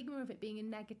stigma of it being a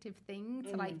negative thing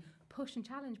to like push and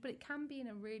challenge, but it can be in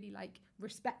a really like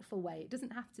respectful way. It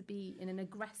doesn't have to be in an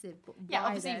aggressive. But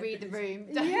obviously read the room.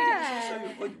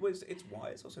 It's why.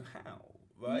 It's also how,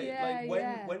 right? Yeah,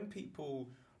 like when people,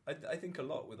 I think a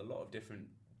lot with a lot of different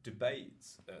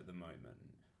debates at the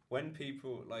moment. When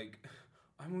people like,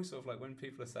 I'm always sort of like when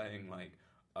people are saying like,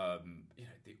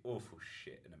 the awful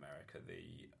shit in America,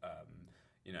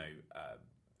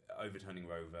 overturning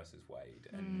Roe versus Wade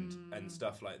and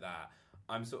stuff like that.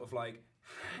 I'm sort of like,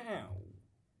 how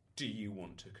do you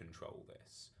want to control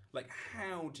this? Like,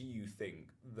 how do you think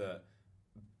that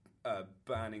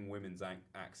banning women's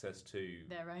access to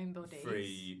their own bodies,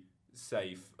 free,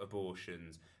 safe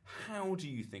abortions, how do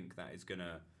you think that is going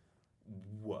to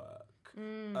work?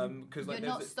 Because you're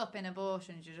not stopping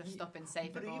abortions, you're just stopping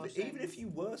safe abortions. Even if you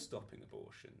were stopping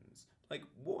abortions, like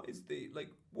what is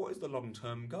the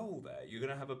long-term goal there? You're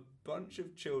going to have a bunch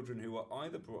of children who are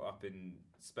either brought up in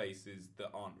spaces that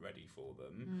aren't ready for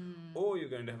them, or you're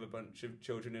going to have a bunch of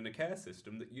children in a care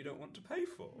system that you don't want to pay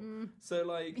for. So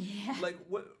like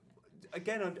what?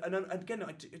 Again, I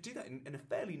do that in a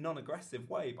fairly non-aggressive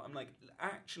way, but I'm like,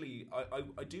 actually,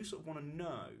 I do sort of want to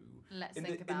know. Let's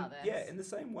think about this. Yeah, in the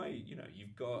same way,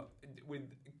 you've got with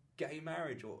gay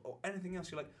marriage or anything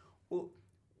else, you're like, well,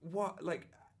 what, like,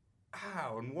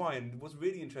 how and why? And what's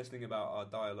really interesting about our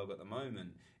dialogue at the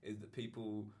moment is that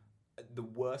the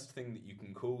worst thing that you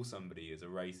can call somebody is a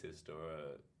racist or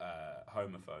a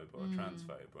homophobe or a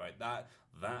transphobe, right?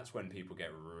 That's when people get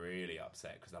really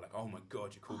upset because they're like, "Oh my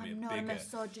god, you called me a bigot." I'm not a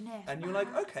misogynist. And you're like,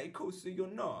 "Okay, cool. So you're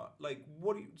not. Like,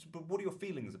 what are your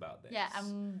feelings about this?" Yeah,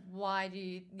 and why do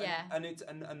you? Yeah, and it's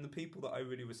and the people that I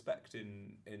really respect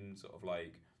in sort of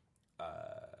like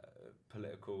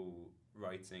political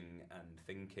writing and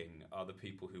thinking are the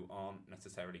people who aren't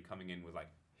necessarily coming in with like,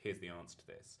 here's the answer to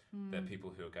this. They're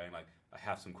people who are going like, I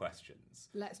have some questions.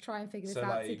 Let's try and figure this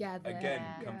out together. Again,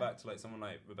 come back to like someone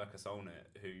like Rebecca Solnit,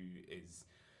 who is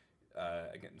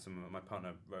again, my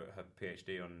partner wrote her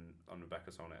PhD on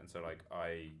Rebecca Solnit, and so like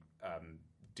I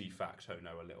de facto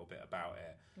know a little bit about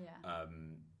it. Yeah.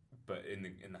 But in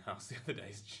the house the other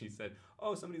day, she said,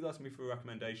 "Oh, somebody's asking me for a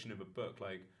recommendation of a book."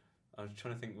 Like, I was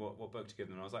trying to think what book to give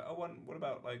them. And I was like, "Oh, what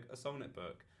about like a Solnit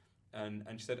book?" And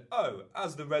she said, "Oh,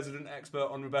 as the resident expert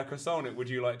on Rebecca Solnit, would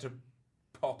you like to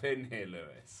pop in here,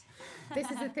 Lewis?" This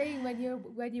is the thing when you're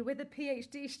with a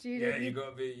PhD student. Yeah, you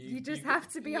got to be. You just have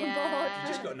to be on board. You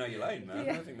just got to know your lane, man.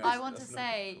 Yeah. I want to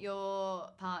say your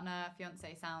partner,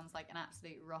 fiance, sounds like an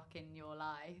absolute rock in your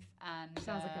life, and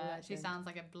Sounds like a legend. she sounds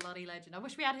like a bloody legend. I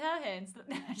wish we had her here instead.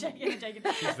 No, joking.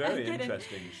 She's very Kidding.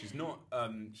 interesting. She's not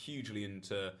hugely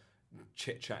into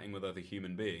chit-chatting with other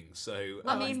human beings, so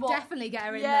I mean, what- definitely get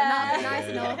her in Yeah. there. Nice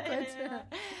and Yeah.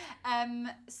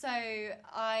 awkward. So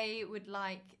I would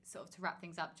like sort of to wrap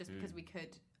things up, just because we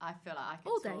could. I feel like I could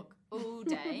All day. talk all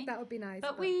day. That would be nice.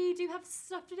 But we do have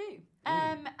stuff to do.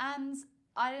 And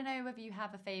I don't know whether you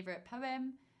have a favourite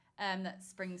poem that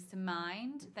springs to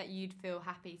mind that you'd feel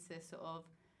happy to sort of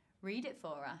read it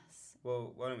for us.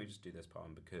 Well, why don't we just do this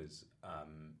poem, because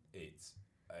it's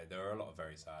there are a lot of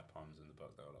very sad poems in the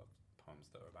book. There are a lot of poems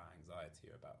that are about anxiety,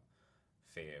 or about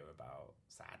fear, about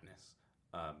sadness,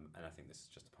 and I think this is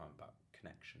just a poem about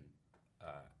connection,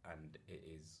 and it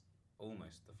is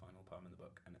almost the final poem in the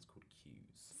book, and it's called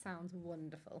Cues. Sounds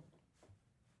wonderful.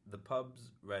 The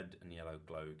pub's red and yellow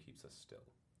glow keeps us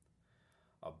still.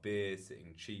 Our beer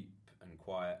sitting cheap and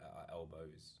quiet at our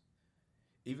elbows.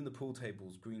 Even the pool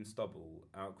table's green stubble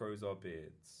outgrows our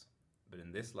beards, but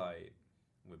in this light,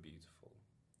 we're beautiful.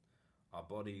 Our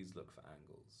bodies look for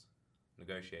angles,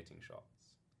 negotiating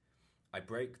shots. I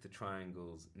break the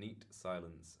triangle's neat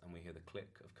silence, and we hear the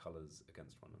click of colours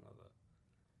against one another.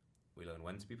 We learn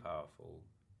when to be powerful,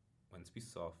 when to be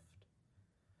soft.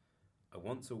 I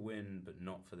want to win, but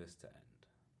not for this to end.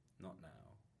 Not now.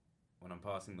 When I'm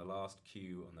passing the last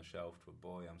cue on the shelf to a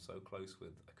boy I'm so close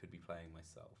with, I could be playing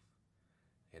myself.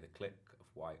 I hear the click of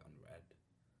white on red,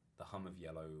 the hum of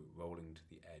yellow rolling to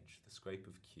the edge, the scrape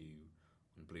of cue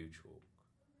on blue chalk.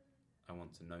 I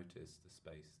want to notice the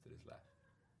space that is left.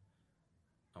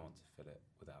 I want to fill it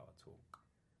with our talk.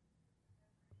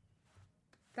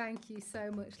 Thank you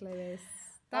so much, Lewis.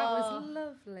 That was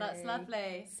lovely. That's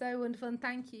lovely. So wonderful. And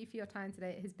thank you for your time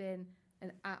today. It has been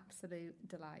an absolute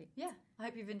delight. Yeah, I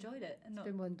hope you've enjoyed it. And It's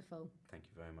been wonderful. Thank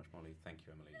you very much, Molly. Thank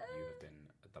you, Emily. You have been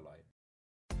a delight.